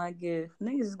not one gift.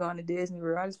 Niggas is going to Disney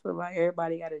World. I just feel like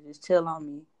everybody gotta just chill on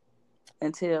me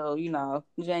until,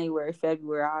 January,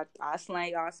 February. I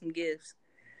slang y'all some gifts.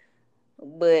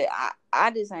 But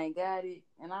I just ain't got it.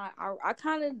 And I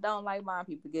kind of don't like buying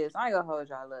people gifts. I ain't gonna hold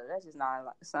y'all up. That's just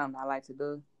not something I like to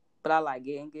do. But I like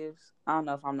getting gifts. I don't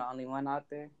know if I'm the only one out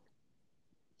there.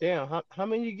 Damn, how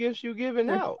many gifts you giving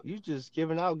out? You just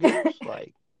giving out gifts?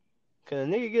 Like, can a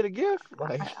nigga get a gift?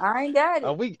 Like, I ain't got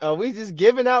it. are we just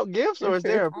giving out gifts, or is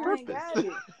there a I ain't purpose? got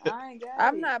it. I ain't got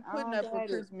I'm it. not I putting don't up a got it.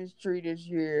 Christmas tree this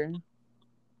year.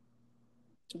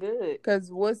 Good.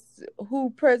 Cause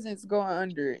who presents going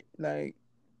under it? Like,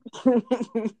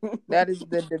 that is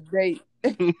the debate.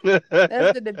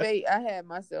 That's the debate I had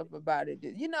myself about it.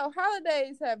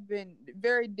 Holidays have been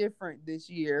very different this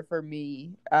year for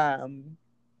me.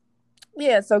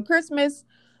 Yeah, so Christmas,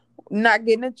 not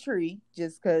getting a tree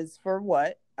just cause for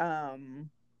what?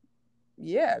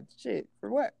 Yeah, shit,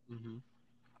 for what? Mm-hmm.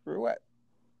 For what?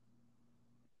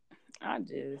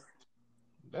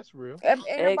 That's real. Ain't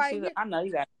nobody here. I know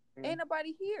you got it. Ain't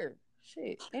nobody here.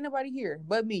 Shit, ain't nobody here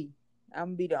but me. I'm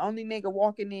gonna be the only nigga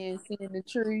walking in seeing the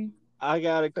tree. I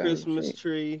got a So, Christmas shit.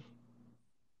 tree.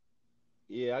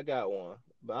 Yeah, I got one,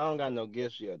 but I don't got no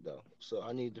gifts yet though. So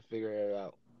I need to figure it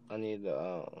out. I need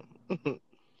to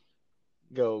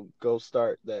go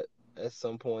start that at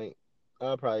some point.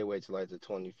 I'll probably wait till like the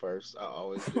 21st. I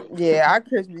always do. Yeah, our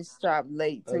Christmas shop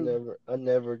late I too.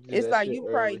 never do It's that like shit you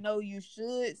probably early. know you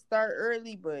should start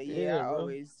early, but yeah, I Bro.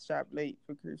 always shop late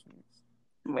for Christmas.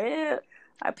 Well,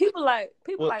 people like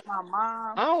my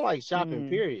mom. I don't like shopping.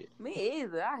 Period. Me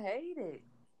either. I hate it.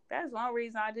 That's one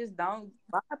reason I just don't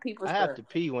buy people I stuff. have to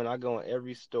pee when I go in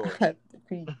every store. I have to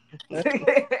pee.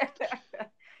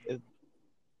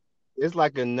 It's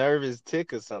like a nervous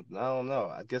tick or something. I don't know.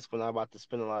 I guess when I'm about to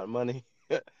spend a lot of money,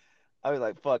 I'll be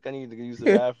like, fuck, I need to use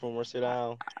the bathroom or sit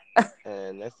down.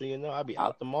 And next thing you know, I'll be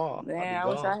out the mall. Man, I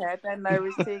wish I had that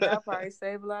nervous tick. I'd probably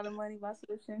save a lot of money by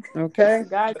switching. Okay.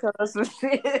 God calls some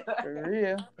shit. For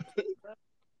real.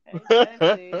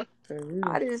 Exactly. For real.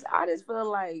 I just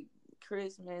feel like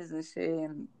Christmas and shit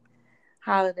and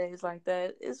holidays like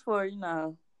that is for,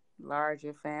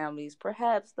 larger families,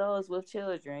 perhaps those with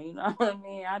children, you know what I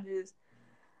mean?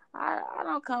 I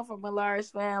don't come from a large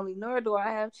family, nor do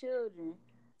I have children.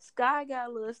 Sky got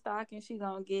a little stocking she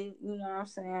gonna get, you know what I'm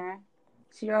saying?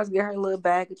 She always get her little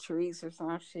bag of treats or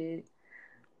some shit.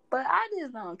 But I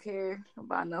just don't care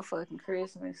about no fucking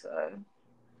Christmas, so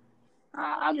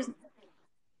I just...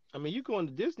 I mean, you going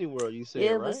to Disney World, you said,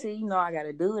 Yeah, right? but see, I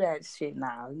gotta do that shit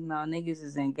now. Niggas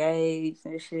is engaged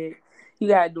and shit. You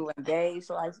gotta do engaged.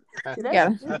 So, like, see,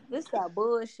 this that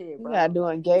bullshit, bro. You gotta do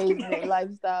engagement,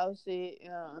 lifestyle shit.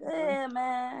 Yeah,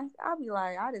 man. I'll be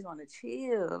like, I just want to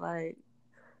chill. Like,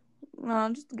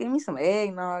 just give me some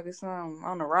eggnog or something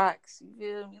on the rocks. You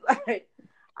feel me? Like,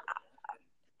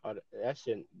 Oh, that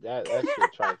shit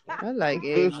trifling. I like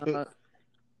eggnog.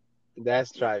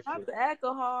 That's trifling. not the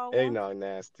alcohol one. Eggnog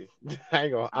nasty. I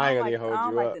ain't gonna even hold you up. I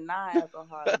don't like the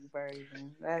non-alcoholic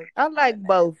version. I like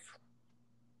both.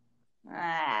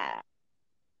 Ah.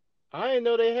 I didn't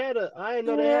know they had an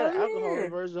alcoholic Yeah.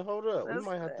 version. Hold up, we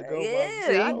might have to go.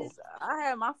 Yeah, I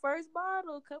had my first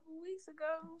bottle a couple weeks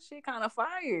ago. Shit, kind of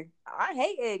fire. I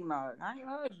hate eggnog. I ain't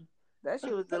heard you. That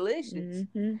shit was delicious.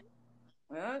 Mm-hmm.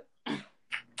 Yeah.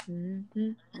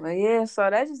 Mm-hmm. But yeah, so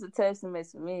that's just a testament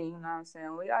to me. You know what I'm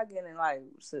saying? We all getting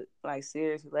like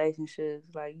serious relationships.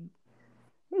 Like,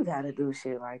 you gotta do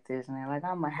shit like this, man. Like,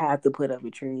 I'm gonna have to put up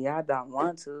a tree. I don't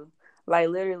want to. Like,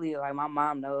 literally, like, my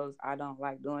mom knows I don't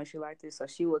like doing shit like this, so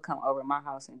she would come over my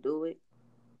house and do it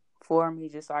for me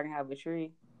just so I can have a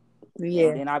tree. Yeah.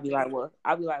 And then I'll be like, well,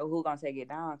 who gonna take it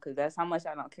down? Because that's how much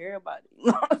I don't care about it. You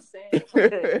know what I'm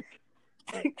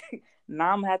saying?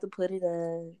 Now I'm gonna have to put it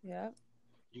up. Yeah.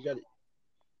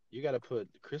 You gotta put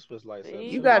Christmas lights up.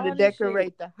 You gotta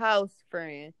decorate the house,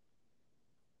 friend.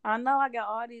 I know I got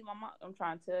all these. I'm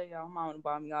trying to tell y'all, my mom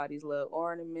bought me all these little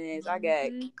ornaments. I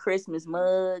got Christmas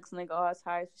mugs, nigga, all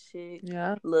types of shit.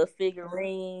 Yeah. Little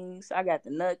figurines. I got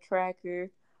the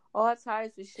Nutcracker, all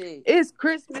types of shit. It's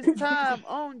Christmas time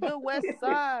on the West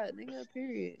Side, nigga.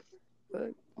 Period.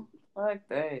 Fuck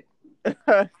that.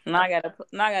 Now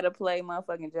I gotta play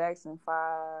motherfucking Jackson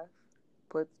 5.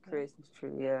 Put the Christmas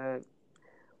tree up.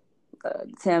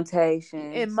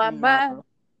 Temptations. In my mind.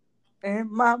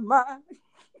 In my mind.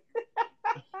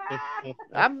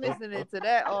 I'm listening to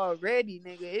that already,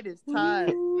 nigga. It is time.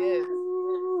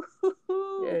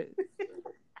 Yes.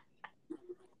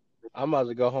 I'm about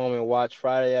to go home and watch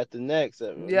Friday After Next.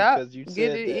 Yeah, because you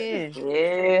get said it that.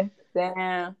 in.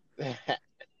 Yeah, damn.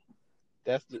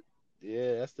 That's the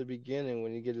Yeah, that's the beginning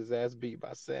when he get his ass beat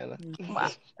by Santa.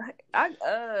 Why?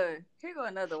 Here go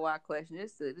another why question.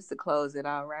 Just to close it,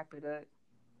 I'll wrap it up.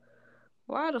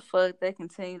 Why the fuck they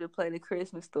continue to play the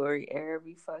Christmas story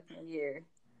every fucking year,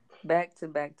 back to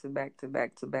back to back to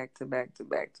back to back to back to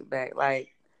back to back,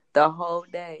 like the whole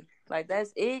day? Like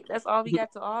that's it. That's all we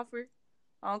got to offer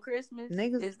on Christmas.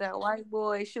 Niggas. Is that white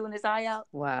boy shooting his eye out?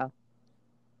 Wow.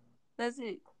 That's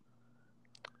it.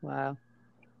 Wow.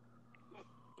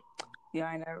 Yeah,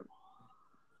 I know.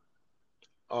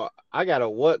 Oh, I got a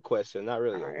what question, not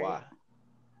really a All right. why.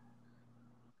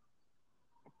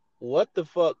 What the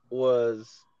fuck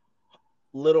was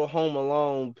little Home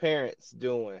Alone parents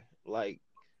doing? Like,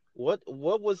 what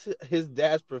was his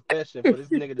dad's profession for this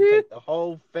nigga to take the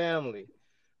whole family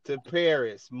to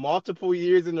Paris multiple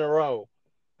years in a row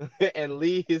and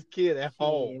leave his kid at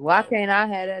home? Shit, why can't I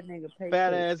have that nigga pay Fat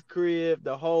tax? ass crib,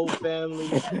 the whole family,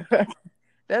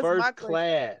 That's my first question.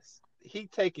 class. He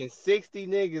taking 60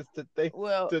 niggas to think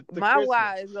Well, to my Christmas.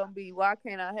 why is gonna be why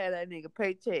can't I have that nigga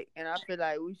paycheck? And I feel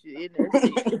like we should end that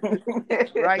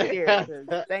shit right there.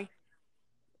 'Cause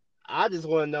I just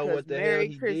want to know what the Merry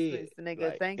hell he Christmas, did. nigga.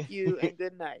 Like, Thank you and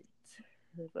good night.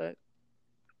 But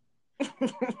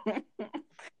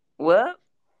Well,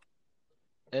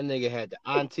 that nigga had the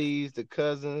aunties, the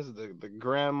cousins, the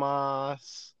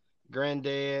grandmas,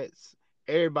 granddads,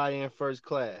 everybody in first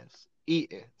class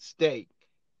eating steak,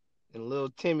 and little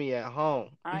Timmy at home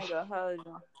I ain't gonna hold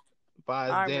you. by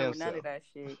his I damn remember none self. of that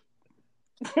shit.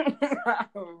 I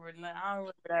don't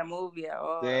remember that movie at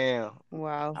all. Damn.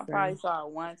 wow, I probably saw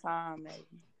it one time,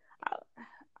 maybe.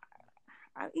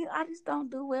 I just don't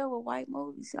do well with white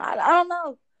movies. I don't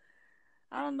know.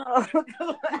 I don't know.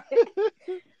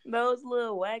 Those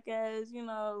little whack ass,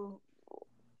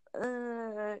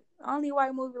 only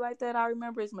white movie like that I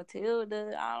remember is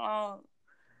Matilda. I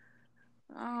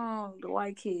don't the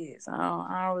white kids.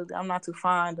 I'm not too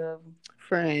fond of them.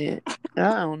 friend. I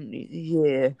don't.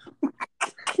 Yeah,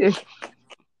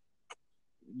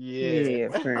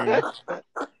 Yeah. friend.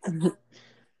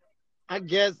 I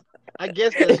guess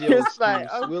that's your It's excuse. like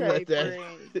We'll okay, let that.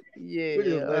 friend. Yeah, We'll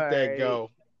just let that alright.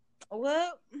 go.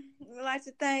 Well, I'd like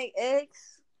to thank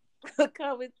X for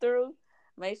coming through.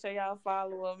 Make sure y'all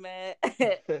follow him at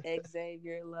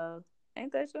Xavier Love.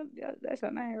 Ain't that that's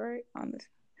your name, right? Honest.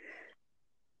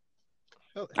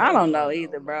 I don't know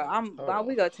either, bro.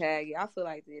 We gonna tag you. I feel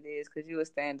like it is because you a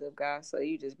stand up guy, so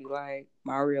you just be like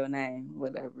my real name,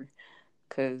 whatever.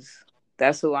 Because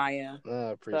that's who I am. I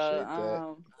appreciate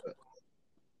that.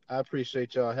 I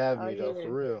appreciate y'all having me though,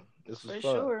 for real. This was for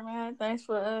fun. sure, man. Thanks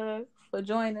for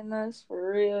joining us,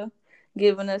 for real,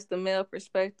 giving us the male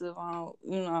perspective on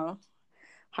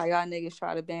how y'all niggas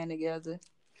try to band together.